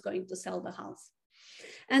she was going to sell the house.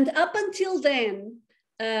 And up until then,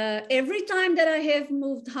 every time that I have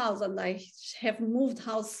moved house, and I have moved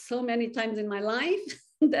house so many times in my life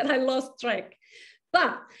that I lost track.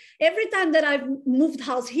 But every time that I've moved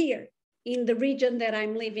house here in the region that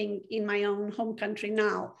I'm living in my own home country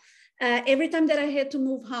now, every time that I had to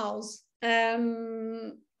move house,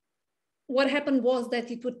 what happened was that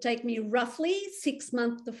it would take me roughly 6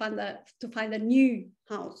 months to find a new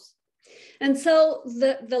house. And so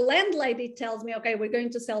the landlady tells me, okay, we're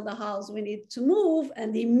going to sell the house, we need to move.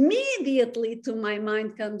 And immediately to my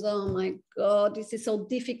mind comes, oh my God, this is so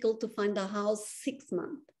difficult to find a house 6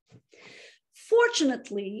 months.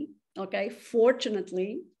 Fortunately,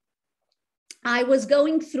 I was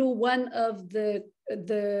going through one of the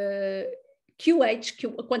QH,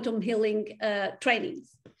 quantum healing trainings.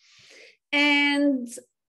 And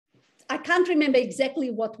I can't remember exactly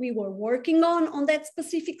what we were working on that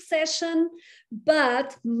specific session,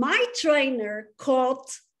 but my trainer caught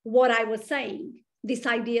what I was saying. This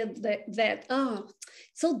idea that it's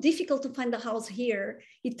so difficult to find a house here.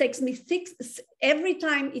 It takes me every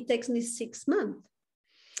time it takes me 6 months.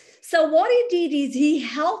 So what he did is he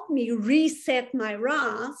helped me reset my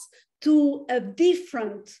RAS to a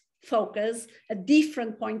different focus, a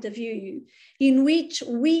different point of view, in which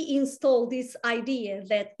we installed this idea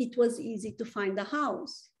that it was easy to find a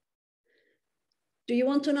house. Do you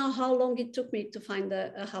want to know how long it took me to find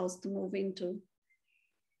a house to move into?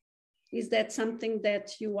 Is that something that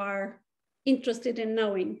you are interested in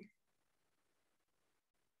knowing?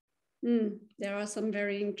 There are some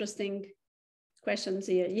very interesting questions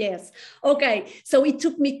here. Yes. Okay. So it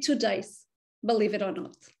took me 2 days, believe it or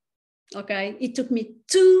not. Okay. It took me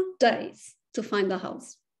 2 days to find a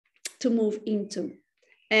house to move into.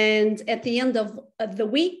 And at the end of the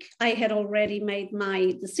week, I had already made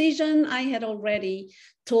my decision. I had already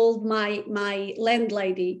told my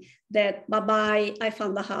landlady that, bye-bye, I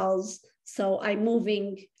found a house. So I'm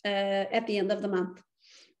moving at the end of the month.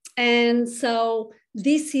 And so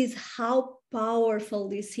this is how powerful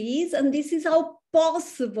this is, and this is how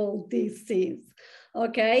possible this is.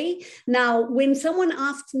 Okay. Now, when someone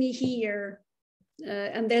asks me here,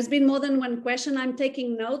 and there's been more than one question, I'm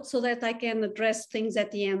taking notes so that I can address things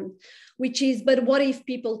at the end, which is, but what if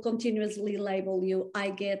people continuously label you?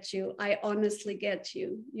 I get you. I honestly get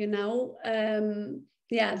you, you know?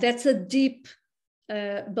 Yeah, that's a deep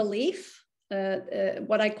belief,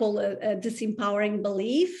 what I call a disempowering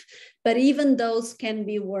belief, but even those can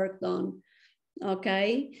be worked on,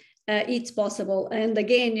 okay? It's possible. And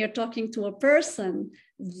again, you're talking to a person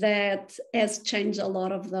that has changed a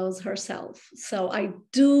lot of those herself. So I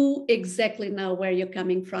do exactly know where you're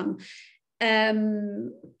coming from.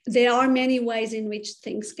 There are many ways in which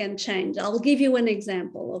things can change. I'll give you an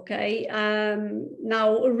example, okay?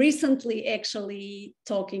 Now, recently, actually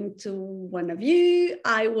talking to one of you,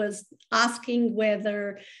 I was asking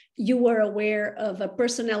whether you were aware of a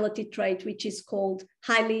personality trait which is called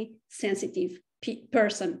highly sensitive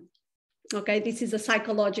person. Okay, this is a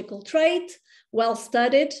psychological trait, well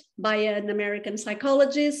studied by an American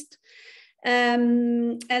psychologist.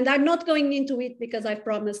 And I'm not going into it because I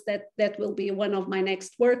promised that that will be one of my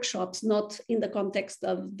next workshops, not in the context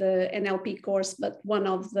of the NLP course, but one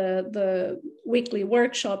of the weekly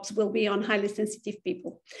workshops will be on highly sensitive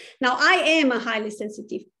people. Now, I am a highly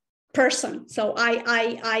sensitive person, so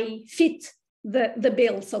I fit the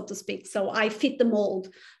bill, so to speak. So I fit the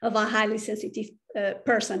mold of a highly sensitive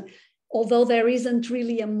person, although there isn't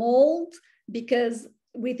really a mold, because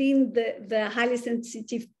within the highly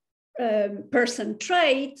sensitive person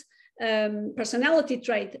trait, personality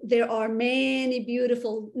trait, there are many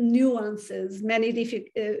beautiful nuances, many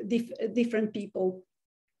different people.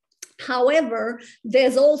 However,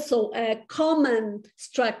 there's also a common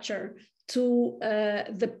structure to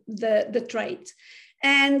the trait.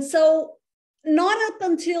 And so not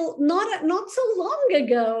so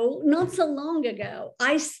long ago,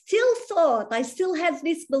 I still had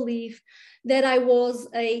this belief that I was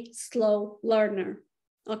a slow learner.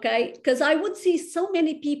 Okay, because I would see so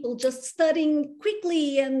many people just studying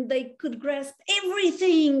quickly and they could grasp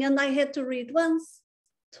everything, and I had to read once,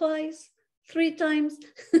 twice, 3 times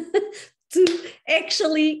to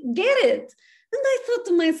actually get it. And I thought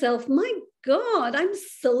to myself, my God, I'm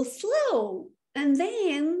so slow. And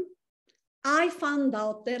then I found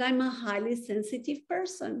out that I'm a highly sensitive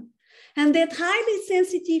person, and that highly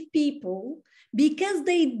sensitive people, because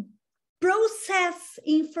they process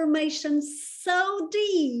information so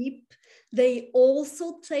deep, they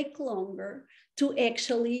also take longer to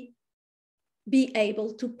actually be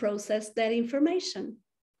able to process that information,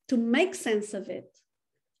 to make sense of it.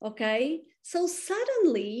 Okay, so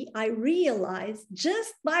suddenly I realized,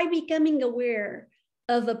 just by becoming aware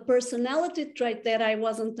of a personality trait that I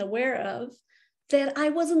wasn't aware of, that I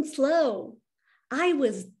wasn't slow, I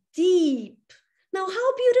was deep. Now,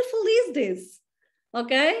 how beautiful is this?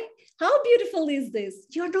 Okay, how beautiful is this?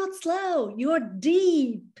 You're not slow, you're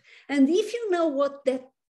deep. And if you know what that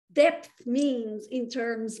depth means in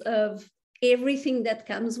terms of everything that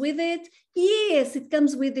comes with it. Yes, it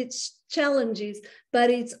comes with its challenges, but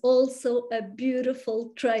it's also a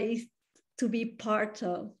beautiful trait to be part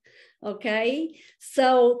of. Okay,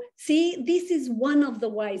 so see, this is one of the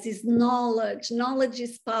ways, is knowledge. Knowledge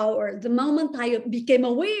is power. The moment I became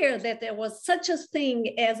aware that there was such a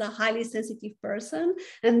thing as a highly sensitive person,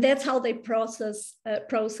 and that's how they process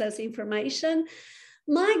information,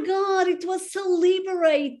 my God, it was so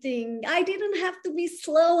liberating. I didn't have to be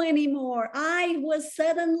slow anymore. I was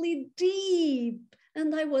suddenly deep,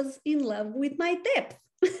 and I was in love with my depth.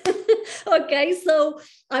 Okay, so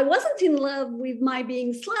I wasn't in love with my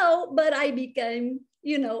being slow, but I became,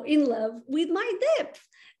 in love with my depth.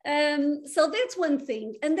 So that's one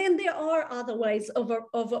thing. And then there are other ways of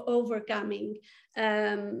overcoming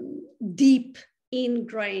deep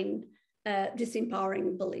ingrained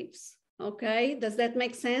disempowering beliefs. Okay, does that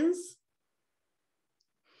make sense?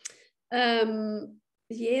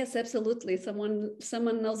 Yes, absolutely.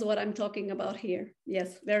 Someone knows what I'm talking about here.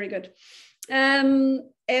 Yes, very good.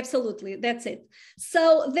 Absolutely, that's it.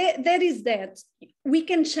 So that is that. We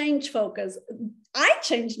can change focus. I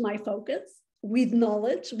changed my focus with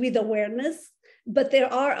knowledge, with awareness, but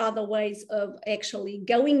there are other ways of actually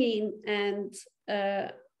going in and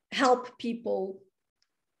help people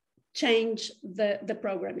change the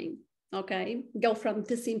programming. Okay, go from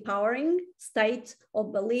disempowering state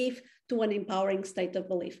of belief to an empowering state of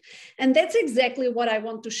belief. And that's exactly what I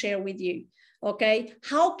want to share with you. Okay,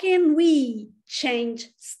 how can we change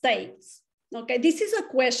states? Okay, this is a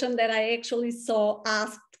question that I actually saw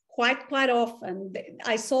asked quite often.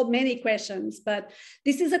 I saw many questions, but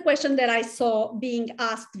this is a question that I saw being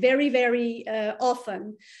asked very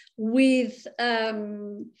often with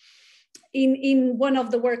in one of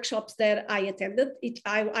the workshops that I attended.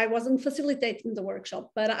 I wasn't facilitating the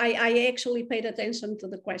workshop, but I actually paid attention to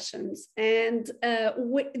the questions. And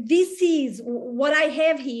this is what I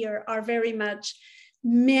have here are very much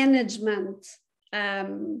management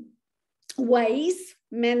ways,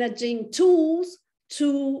 managing tools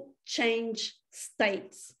to change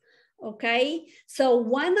states. Okay, so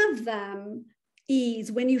one of them is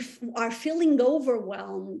when you are feeling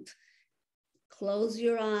overwhelmed, close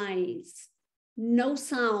your eyes, no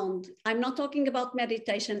sound. I'm not talking about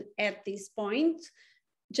meditation at this point.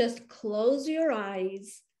 Just close your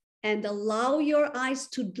eyes and allow your eyes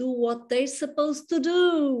to do what they're supposed to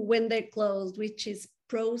do when they're closed, which is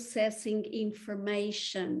processing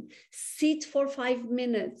information. Sit for 5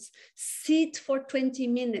 minutes, sit for 20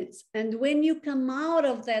 minutes. And when you come out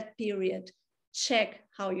of that period, check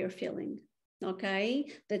how you're feeling.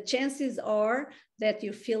 Okay, the chances are that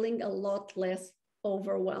you're feeling a lot less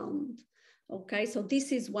overwhelmed. Okay, so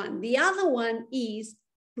this is one. The other one is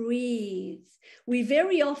breathe. We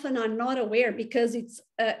very often are not aware, because it's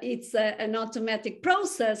an automatic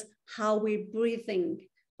process, how we're breathing.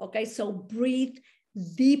 Okay, so breathe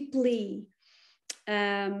deeply.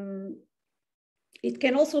 It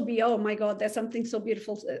can also be, oh my God, there's something so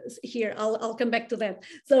beautiful here. I'll come back to that.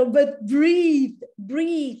 So, but breathe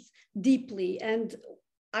deeply. And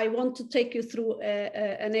I want to take you through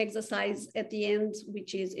an exercise at the end,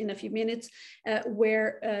 which is in a few minutes,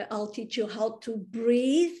 where I'll teach you how to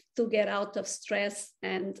breathe to get out of stress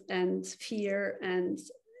and fear and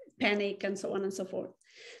panic and so on and so forth.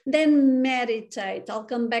 Then meditate. I'll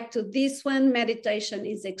come back to this one. Meditation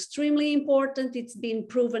is extremely important. It's been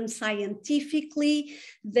proven scientifically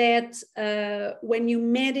that when you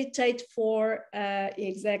meditate for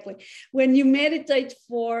when you meditate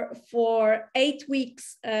for 8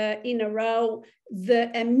 weeks in a row,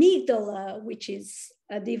 the amygdala, which is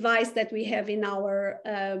a device that we have in our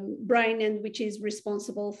brain and which is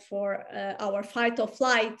responsible for our fight or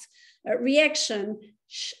flight reaction,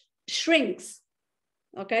 shrinks.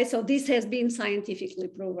 Okay, so this has been scientifically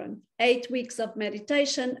proven. 8 weeks of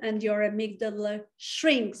meditation and your amygdala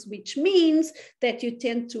shrinks, which means that you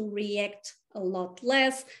tend to react a lot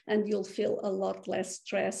less and you'll feel a lot less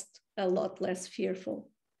stressed, a lot less fearful.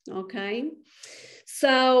 Okay,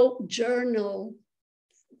 so journal.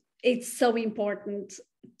 It's so important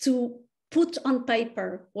to put on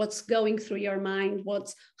paper what's going through your mind,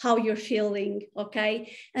 how you're feeling,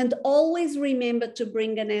 okay? And always remember to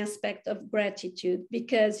bring an aspect of gratitude,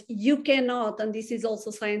 because you cannot, and this is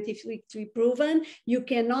also scientifically proven, you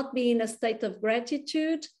cannot be in a state of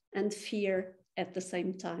gratitude and fear at the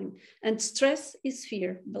same time. And stress is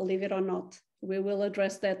fear, believe it or not. We will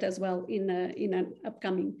address that as well in an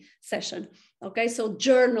upcoming session. Okay, so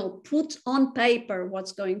journal, put on paper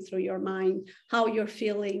what's going through your mind, how you're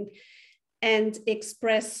feeling, and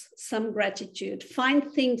express some gratitude.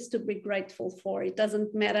 Find things to be grateful for. It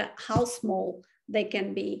doesn't matter how small they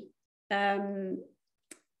can be.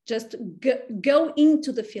 Just go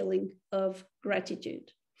into the feeling of gratitude.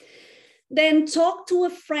 Then talk to a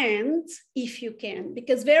friend if you can,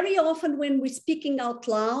 because very often when we're speaking out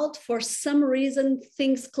loud, for some reason,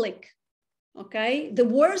 things click, okay? The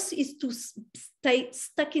worst is to stay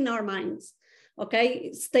stuck in our minds,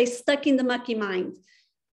 okay? Stay stuck in the mucky mind.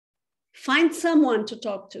 Find someone to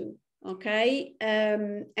talk to, okay?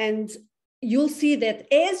 And you'll see that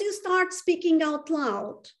as you start speaking out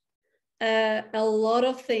loud, a lot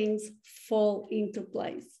of things fall into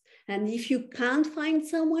place. And if you can't find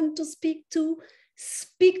someone to speak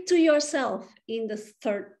to yourself in the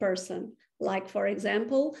third person. Like, for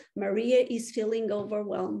example, Maria is feeling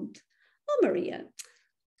overwhelmed. Oh, Maria,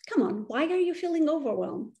 come on, why are you feeling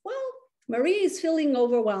overwhelmed? Well, Maria is feeling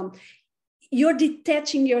overwhelmed. You're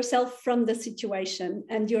detaching yourself from the situation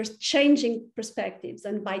and you're changing perspectives.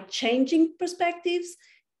 And by changing perspectives,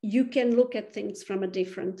 you can look at things from a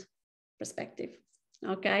different perspective.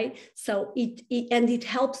 Okay, so it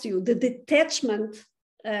helps you. The detachment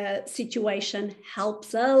situation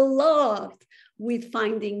helps a lot with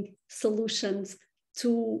finding solutions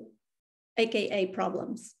to AKA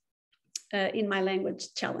problems, in my language,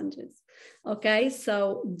 challenges. Okay,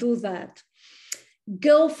 so do that.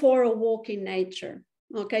 Go for a walk in nature.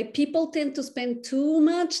 Okay, people tend to spend too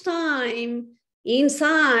much time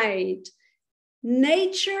inside.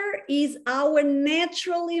 Nature is our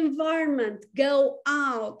natural environment. Go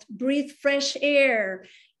out, breathe fresh air,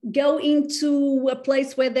 go into a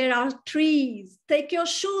place where there are trees, take your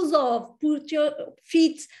shoes off, put your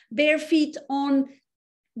bare feet on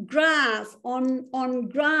grass, on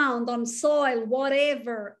ground, on soil,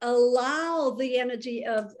 whatever. Allow the energy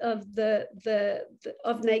of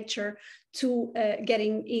nature to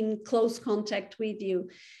getting in close contact with you.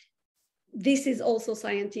 This is also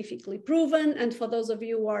scientifically proven. And for those of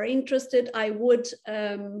you who are interested, I would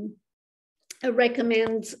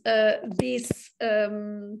recommend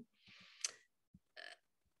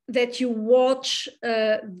that you watch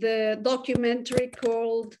the documentary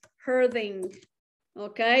called Herding,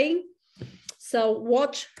 okay? So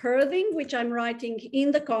watch Herding, which I'm writing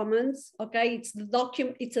in the comments, okay?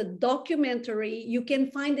 It's a documentary. You can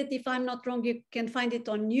find it, if I'm not wrong, you can find it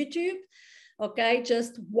on YouTube, okay?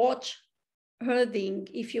 Just watch Herding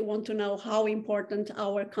if you want to know how important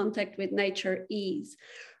our contact with nature is.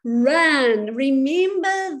 Run.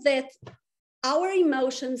 Remember that our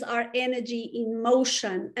emotions are energy in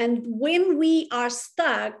motion. And when we are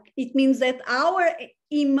stuck, it means that our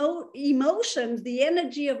emotions, the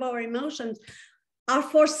energy of our emotions, are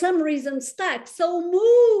for some reason stuck. So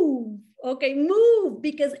move, okay, move,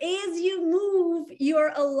 because as you move,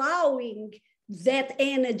 you're allowing that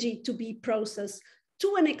energy to be processed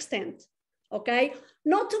to an extent. Okay,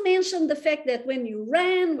 not to mention the fact that when you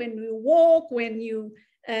run, when you walk, when you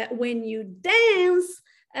dance,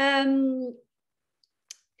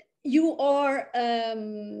 you are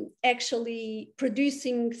actually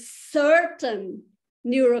producing certain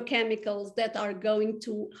neurochemicals that are going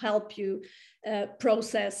to help you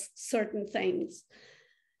process certain things.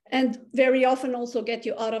 And very often also get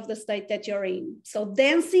you out of the state that you're in. So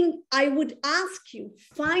dancing, I would ask you,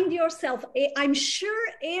 find yourself. I'm sure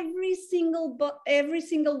every single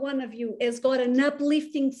one of you has got an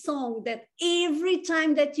uplifting song that every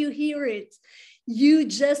time that you hear it,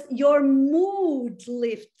 your mood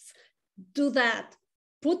lifts. Do that.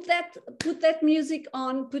 Put that music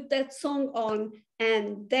on, put that song on,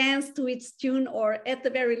 and dance to its tune, or at the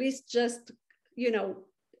very least, just,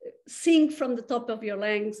 sing from the top of your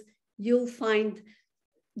lungs. You'll find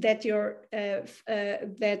that your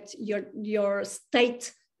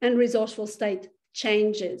state and resourceful state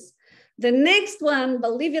changes. The next one,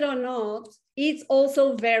 believe it or not, it's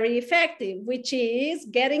also very effective, which is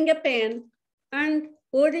getting a pen and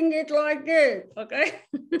putting it like this, okay?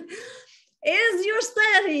 As you're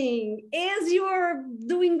studying, as you're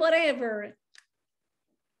doing whatever,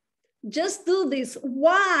 just do this.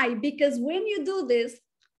 Why? Because when you do this,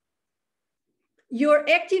 you're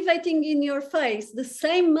activating in your face the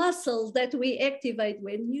same muscles that we activate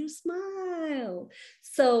when you smile.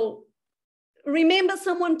 So remember,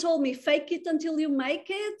 someone told me, fake it until you make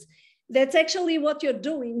it. That's actually what you're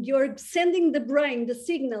doing. You're sending the brain the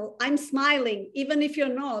signal, I'm smiling, even if you're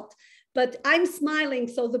not, but I'm smiling.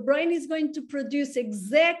 So the brain is going to produce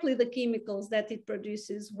exactly the chemicals that it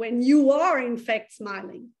produces when you are in fact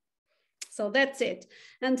smiling. So that's it.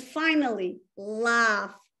 And finally,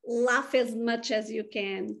 laugh. Laugh as much as you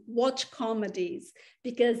can. Watch comedies,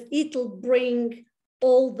 because it'll bring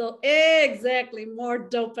more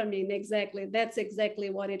dopamine. Exactly. That's exactly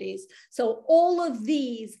what it is. So all of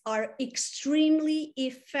these are extremely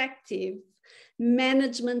effective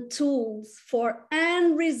management tools for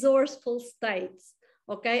unresourceful states.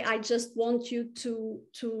 Okay, I just want you to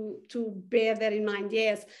bear that in mind.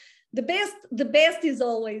 Yes, the best is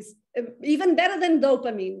always even better than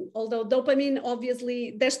dopamine, although dopamine,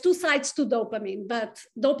 obviously, there's two sides to dopamine, but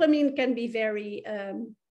dopamine can be very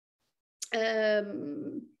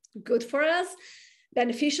good for us,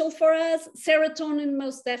 beneficial for us. Serotonin,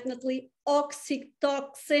 most definitely.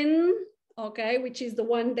 Oxytocin, okay, which is the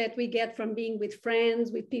one that we get from being with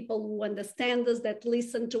friends, with people who understand us, that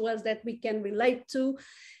listen to us, that we can relate to.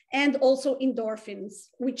 And also endorphins,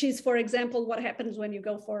 which is, for example, what happens when you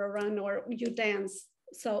go for a run or you dance.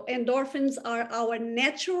 So endorphins are our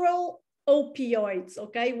natural opioids,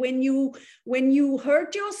 okay? When you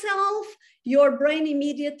hurt yourself, your brain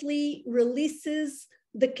immediately releases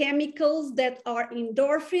the chemicals that are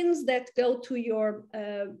endorphins that go to your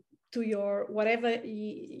whatever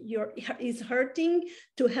is hurting,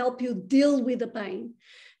 to help you deal with the pain.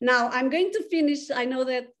 Now I'm going to finish. I know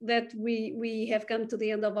that we have come to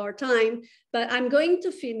the end of our time, but I'm going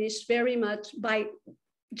to finish very much by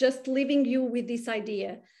just leaving you with this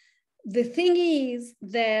idea. The thing is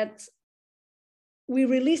that we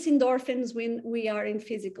release endorphins when we are in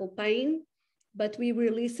physical pain, but we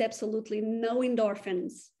release absolutely no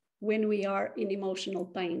endorphins when we are in emotional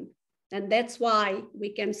pain. And that's why we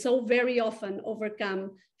can so very often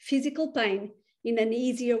overcome physical pain in an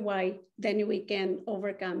easier way than we can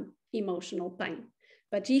overcome emotional pain.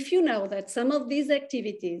 But if you know that some of these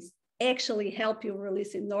activities actually help you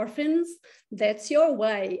release endorphins, that's your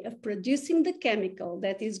way of producing the chemical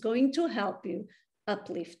that is going to help you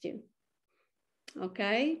uplift you.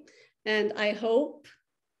 Okay? And I hope,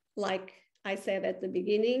 like I said at the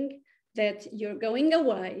beginning, that you're going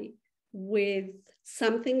away with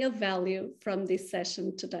something of value from this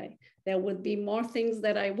session today. There would be more things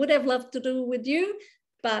that I would have loved to do with you,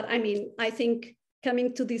 but I mean, I think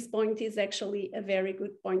coming to this point is actually a very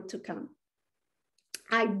good point to come.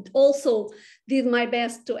 I also did my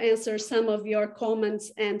best to answer some of your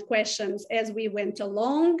comments and questions as we went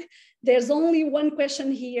along. There's only one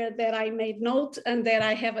question here that I made note and that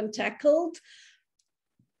I haven't tackled.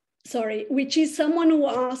 Sorry, which is someone who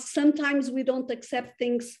asks, sometimes we don't accept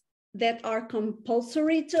things that are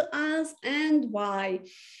compulsory to us, and why?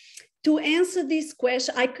 To answer this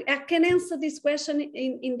question, I can answer this question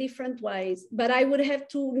in different ways, but I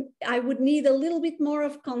would need a little bit more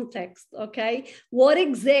of context, okay? What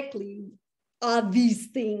exactly are these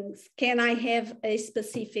things? Can I have a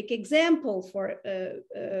specific example for,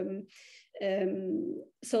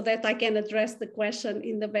 so that I can address the question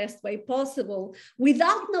in the best way possible?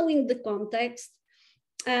 Without knowing the context,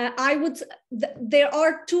 there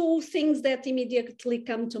are two things that immediately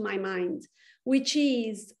come to my mind, which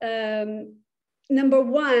is, number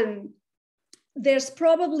one, there's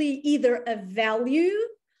probably either a value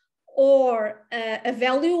or a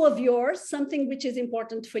value of yours, something which is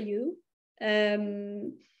important for you,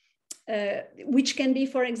 which can be,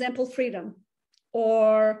 for example, freedom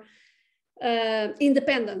or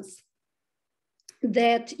independence,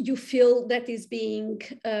 that you feel that is being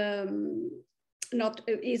not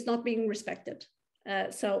being respected.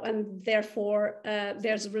 And therefore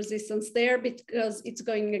there's resistance there because it's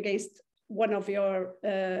going against one of your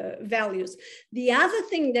values. The other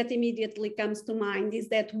thing that immediately comes to mind is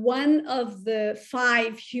that one of the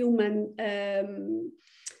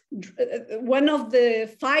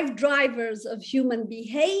five drivers of human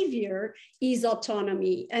behavior is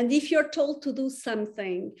autonomy. And if you're told to do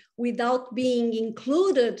something without being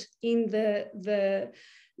included in the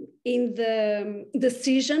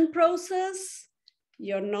decision process,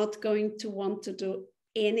 you're not going to want to do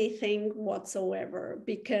anything whatsoever,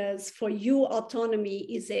 because for you, autonomy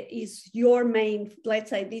is your main, let's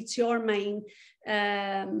say it's your main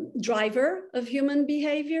driver of human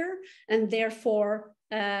behavior, and therefore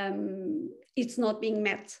it's not being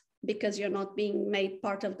met because you're not being made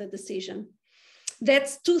part of the decision.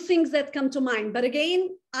 That's two things that come to mind. But again,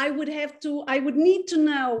 I would need to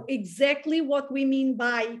know exactly what we mean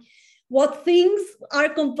by what things are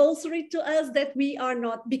compulsory to us that we are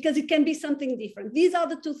not, because it can be something different. These are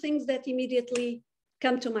the two things that immediately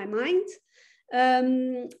come to my mind.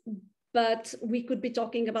 But we could be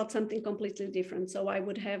talking about something completely different. So I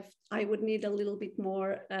would need a little bit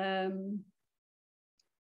more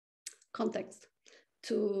context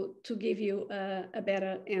to give you a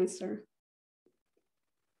better answer.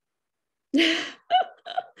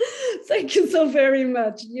 Thank you so very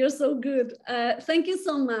much. You're so good. Thank you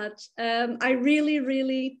so much. I really,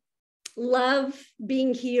 really love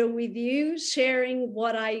being here with you, sharing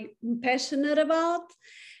what I'm passionate about.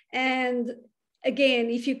 And again,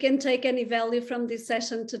 if you can take any value from this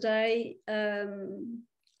session today,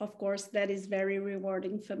 of course, that is very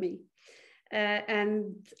rewarding for me.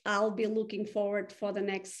 And I'll be looking forward for the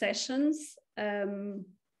next sessions,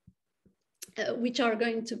 which are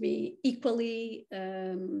going to be equally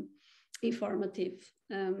informative.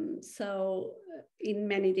 So in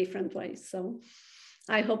many different ways. So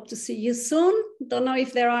I hope to see you soon. Don't know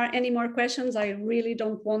if there are any more questions. I really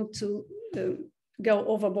don't want to go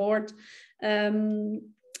overboard.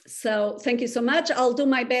 So thank you so much. I'll do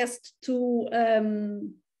my best to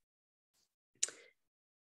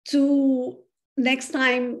next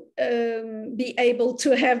time be able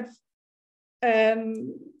to have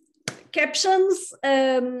captions.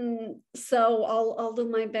 So I'll do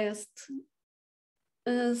my best.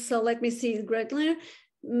 So let me see, Gretler.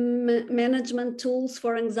 Management tools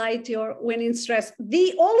for anxiety or when in stress.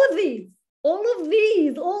 All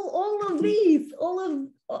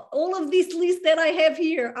of these lists that I have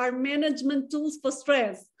here are management tools for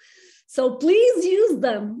stress. So please use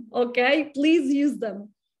them, okay? Please use them.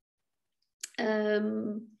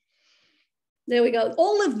 There we go.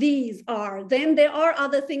 All of these are, then there are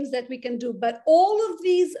other things that we can do, but all of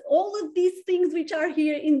these things which are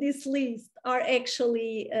here in this list are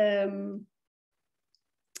actually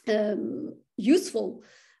useful.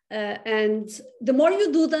 And the more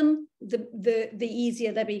you do them, the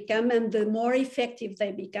easier they become and the more effective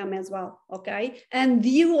they become as well, okay? And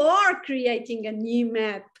you are creating a new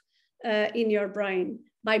map in your brain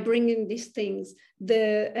by bringing these things.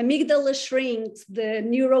 The amygdala shrinks, the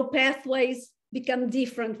neural pathways become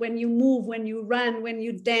different when you move, when you run, when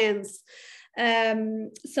you dance.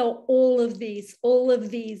 So all of these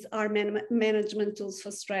are management tools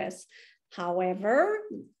for stress. However,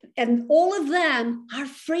 and all of them are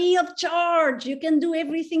free of charge. You can do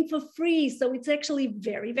everything for free. So it's actually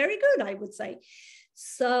very, very good, I would say.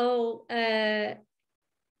 So in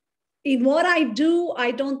what I do,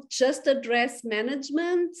 I don't just address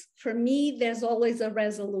management. For me, there's always a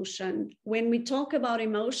resolution. When we talk about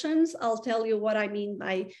emotions, I'll tell you what I mean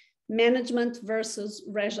by management versus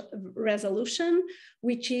resolution,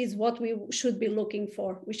 which is what we should be looking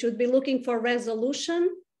for. We should be looking for resolution.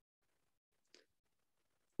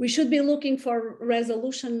 We should be looking for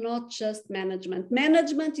resolution, not just management.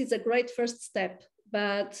 Management is a great first step,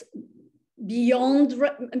 but beyond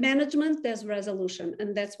management, there's resolution.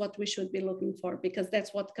 And that's what we should be looking for, because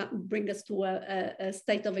that's what can bring us to a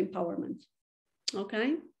state of empowerment.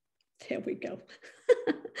 Okay, there we go.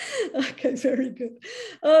 Okay, very good.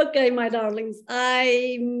 Okay, my darlings,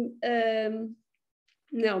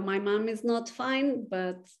 no, my mom is not fine,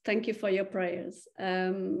 but thank you for your prayers.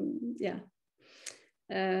 Yeah.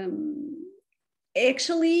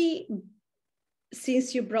 Actually,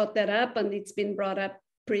 since you brought that up, and it's been brought up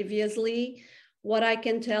previously, what I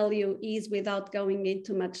can tell you is, without going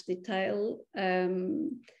into much detail,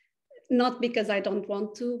 not because I don't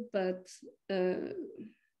want to, but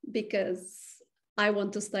because I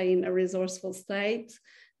want to stay in a resourceful state.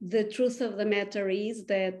 The truth of the matter is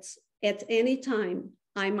that at any time,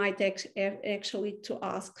 I might actually to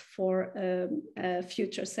ask for a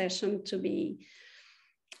future session to be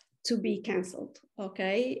canceled,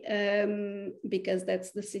 okay? Because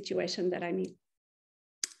that's the situation that I'm in.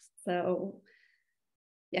 So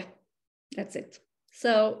yeah, that's it.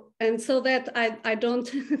 So, and so that I don't,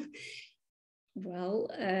 well,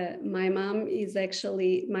 my mom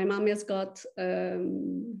has got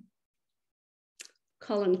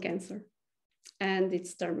colon cancer and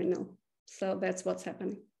it's terminal. So that's what's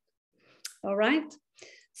happening. All right.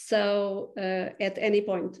 So at any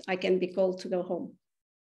point I can be called to go home.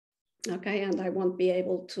 Okay, and I won't be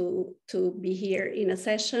able to be here in a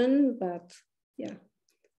session, but yeah,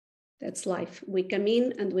 that's life. We come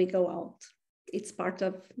in and we go out. It's part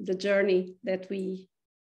of the journey that we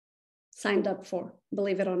signed up for,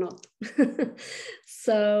 believe it or not.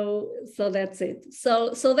 So that's it.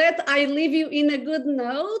 So that I leave you in a good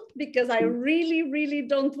note, because I really, really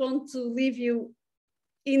don't want to leave you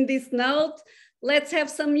in this note. Let's have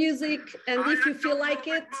some music, and if you feel like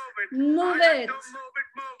it, move it.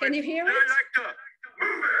 Can you hear it?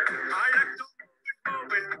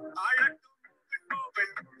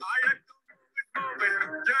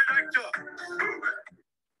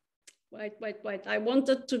 Wait. I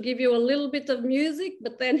wanted to give you a little bit of music,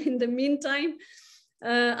 but then in the meantime,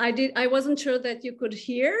 I wasn't sure that you could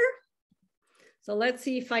hear. So let's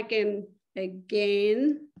see if I can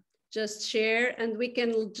again just share, and we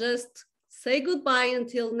can just say goodbye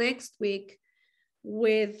until next week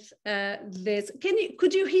with this.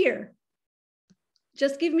 Could you hear?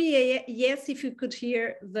 Just give me a yes if you could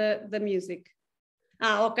hear the music.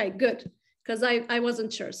 Okay, good. because I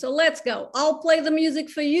wasn't sure. So let's go. I'll play the music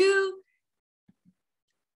for you.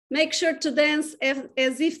 Make sure to dance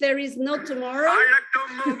as if there is no tomorrow. I like to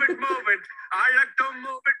move it, move it. I like to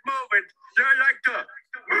move it, move it. You like to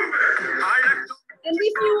move it. I like to. And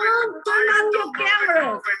if you want, turn on your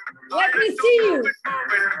cameras. Let me see you. You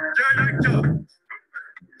like to.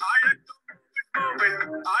 I like to move it, move it.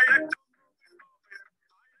 I like to.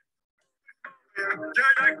 You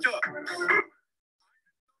like to.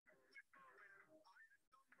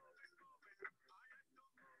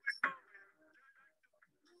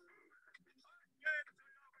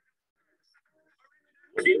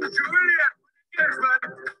 Julia, yes, man.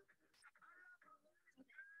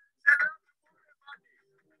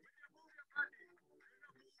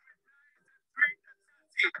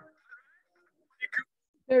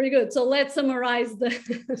 Very good. So let's summarize the,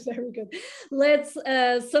 very good. Let's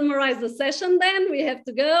summarize the session then. We have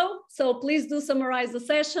to go. So please do summarize the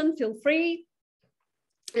session. Feel free.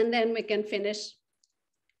 And then we can finish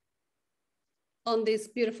on this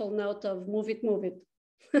beautiful note of move it, move it.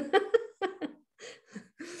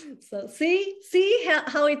 So see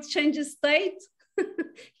how it changes state?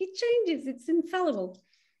 It changes, it's infallible.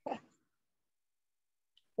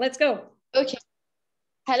 Let's go. Okay.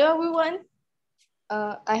 Hello, everyone.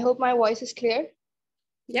 I hope my voice is clear.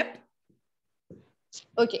 Yep.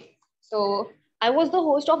 Okay. So I was the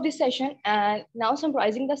host of this session, and now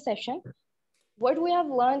summarizing the session, what we have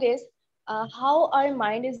learned is how our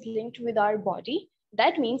mind is linked with our body.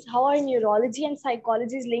 That means how our neurology and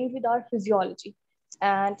psychology is linked with our physiology.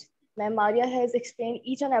 And Ma'am Maria has explained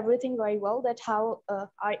each and everything very well, that how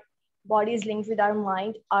our body is linked with our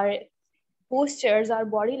mind, our postures, our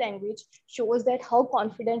body language shows that how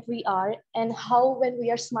confident we are, and how when we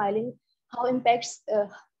are smiling, how it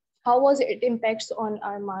impacts on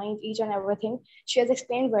our mind, each and everything. She has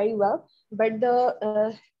explained very well. But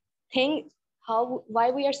the thing, why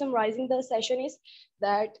we are summarizing the session is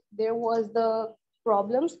that there was the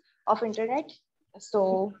problems of internet.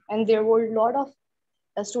 So, and there were a lot of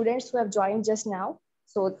students who have joined just now.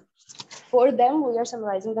 So for them, we are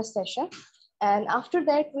summarizing the session. And after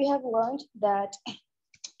that, we have learned that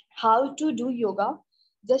how to do yoga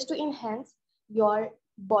just to enhance your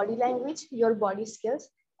body language, your body skills,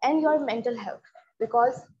 and your mental health.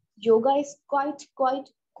 Because yoga is quite,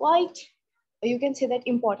 you can say that,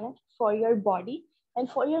 important for your body and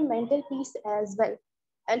for your mental peace as well.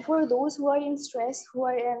 And for those who are in stress, who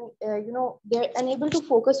are they're unable to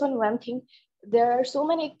focus on one thing, there are so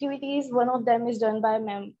many activities. One of them is done by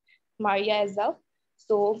Ma'am Maria as well.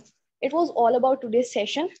 So it was all about today's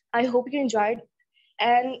session. I hope you enjoyed.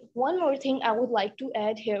 And one more thing I would like to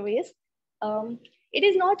add here is, it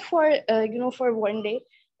is not for for one day.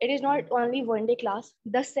 It is not only one day class.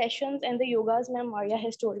 The sessions and the yogas Ma'am Maria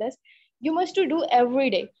has told us, you must to do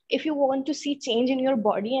every day if you want to see change in your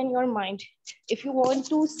body and your mind. If you want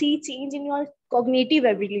to see change in your cognitive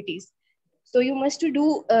abilities, so you must to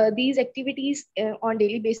do these activities on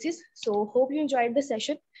daily basis. So hope you enjoyed the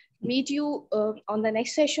session. Meet you on the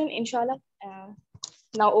next session, inshallah.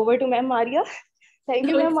 Now over to Ma'am Maria. Thank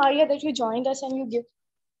you, Ma'am Maria, that you joined us and you give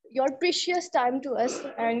your precious time to us,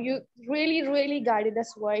 and you really guided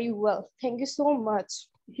us very well. Thank you so much.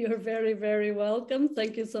 You're very, very welcome.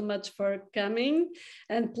 Thank you so much for coming.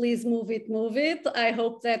 And please move it, move it. I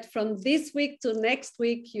hope that from this week to next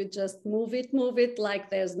week, you just move it like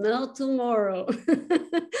there's no tomorrow.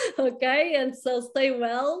 Okay, and so stay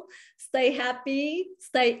well, stay happy,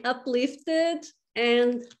 stay uplifted,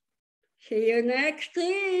 and see you next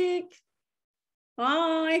week.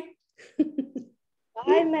 Bye.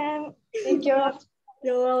 Bye, ma'am. Take care of.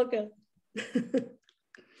 You're welcome.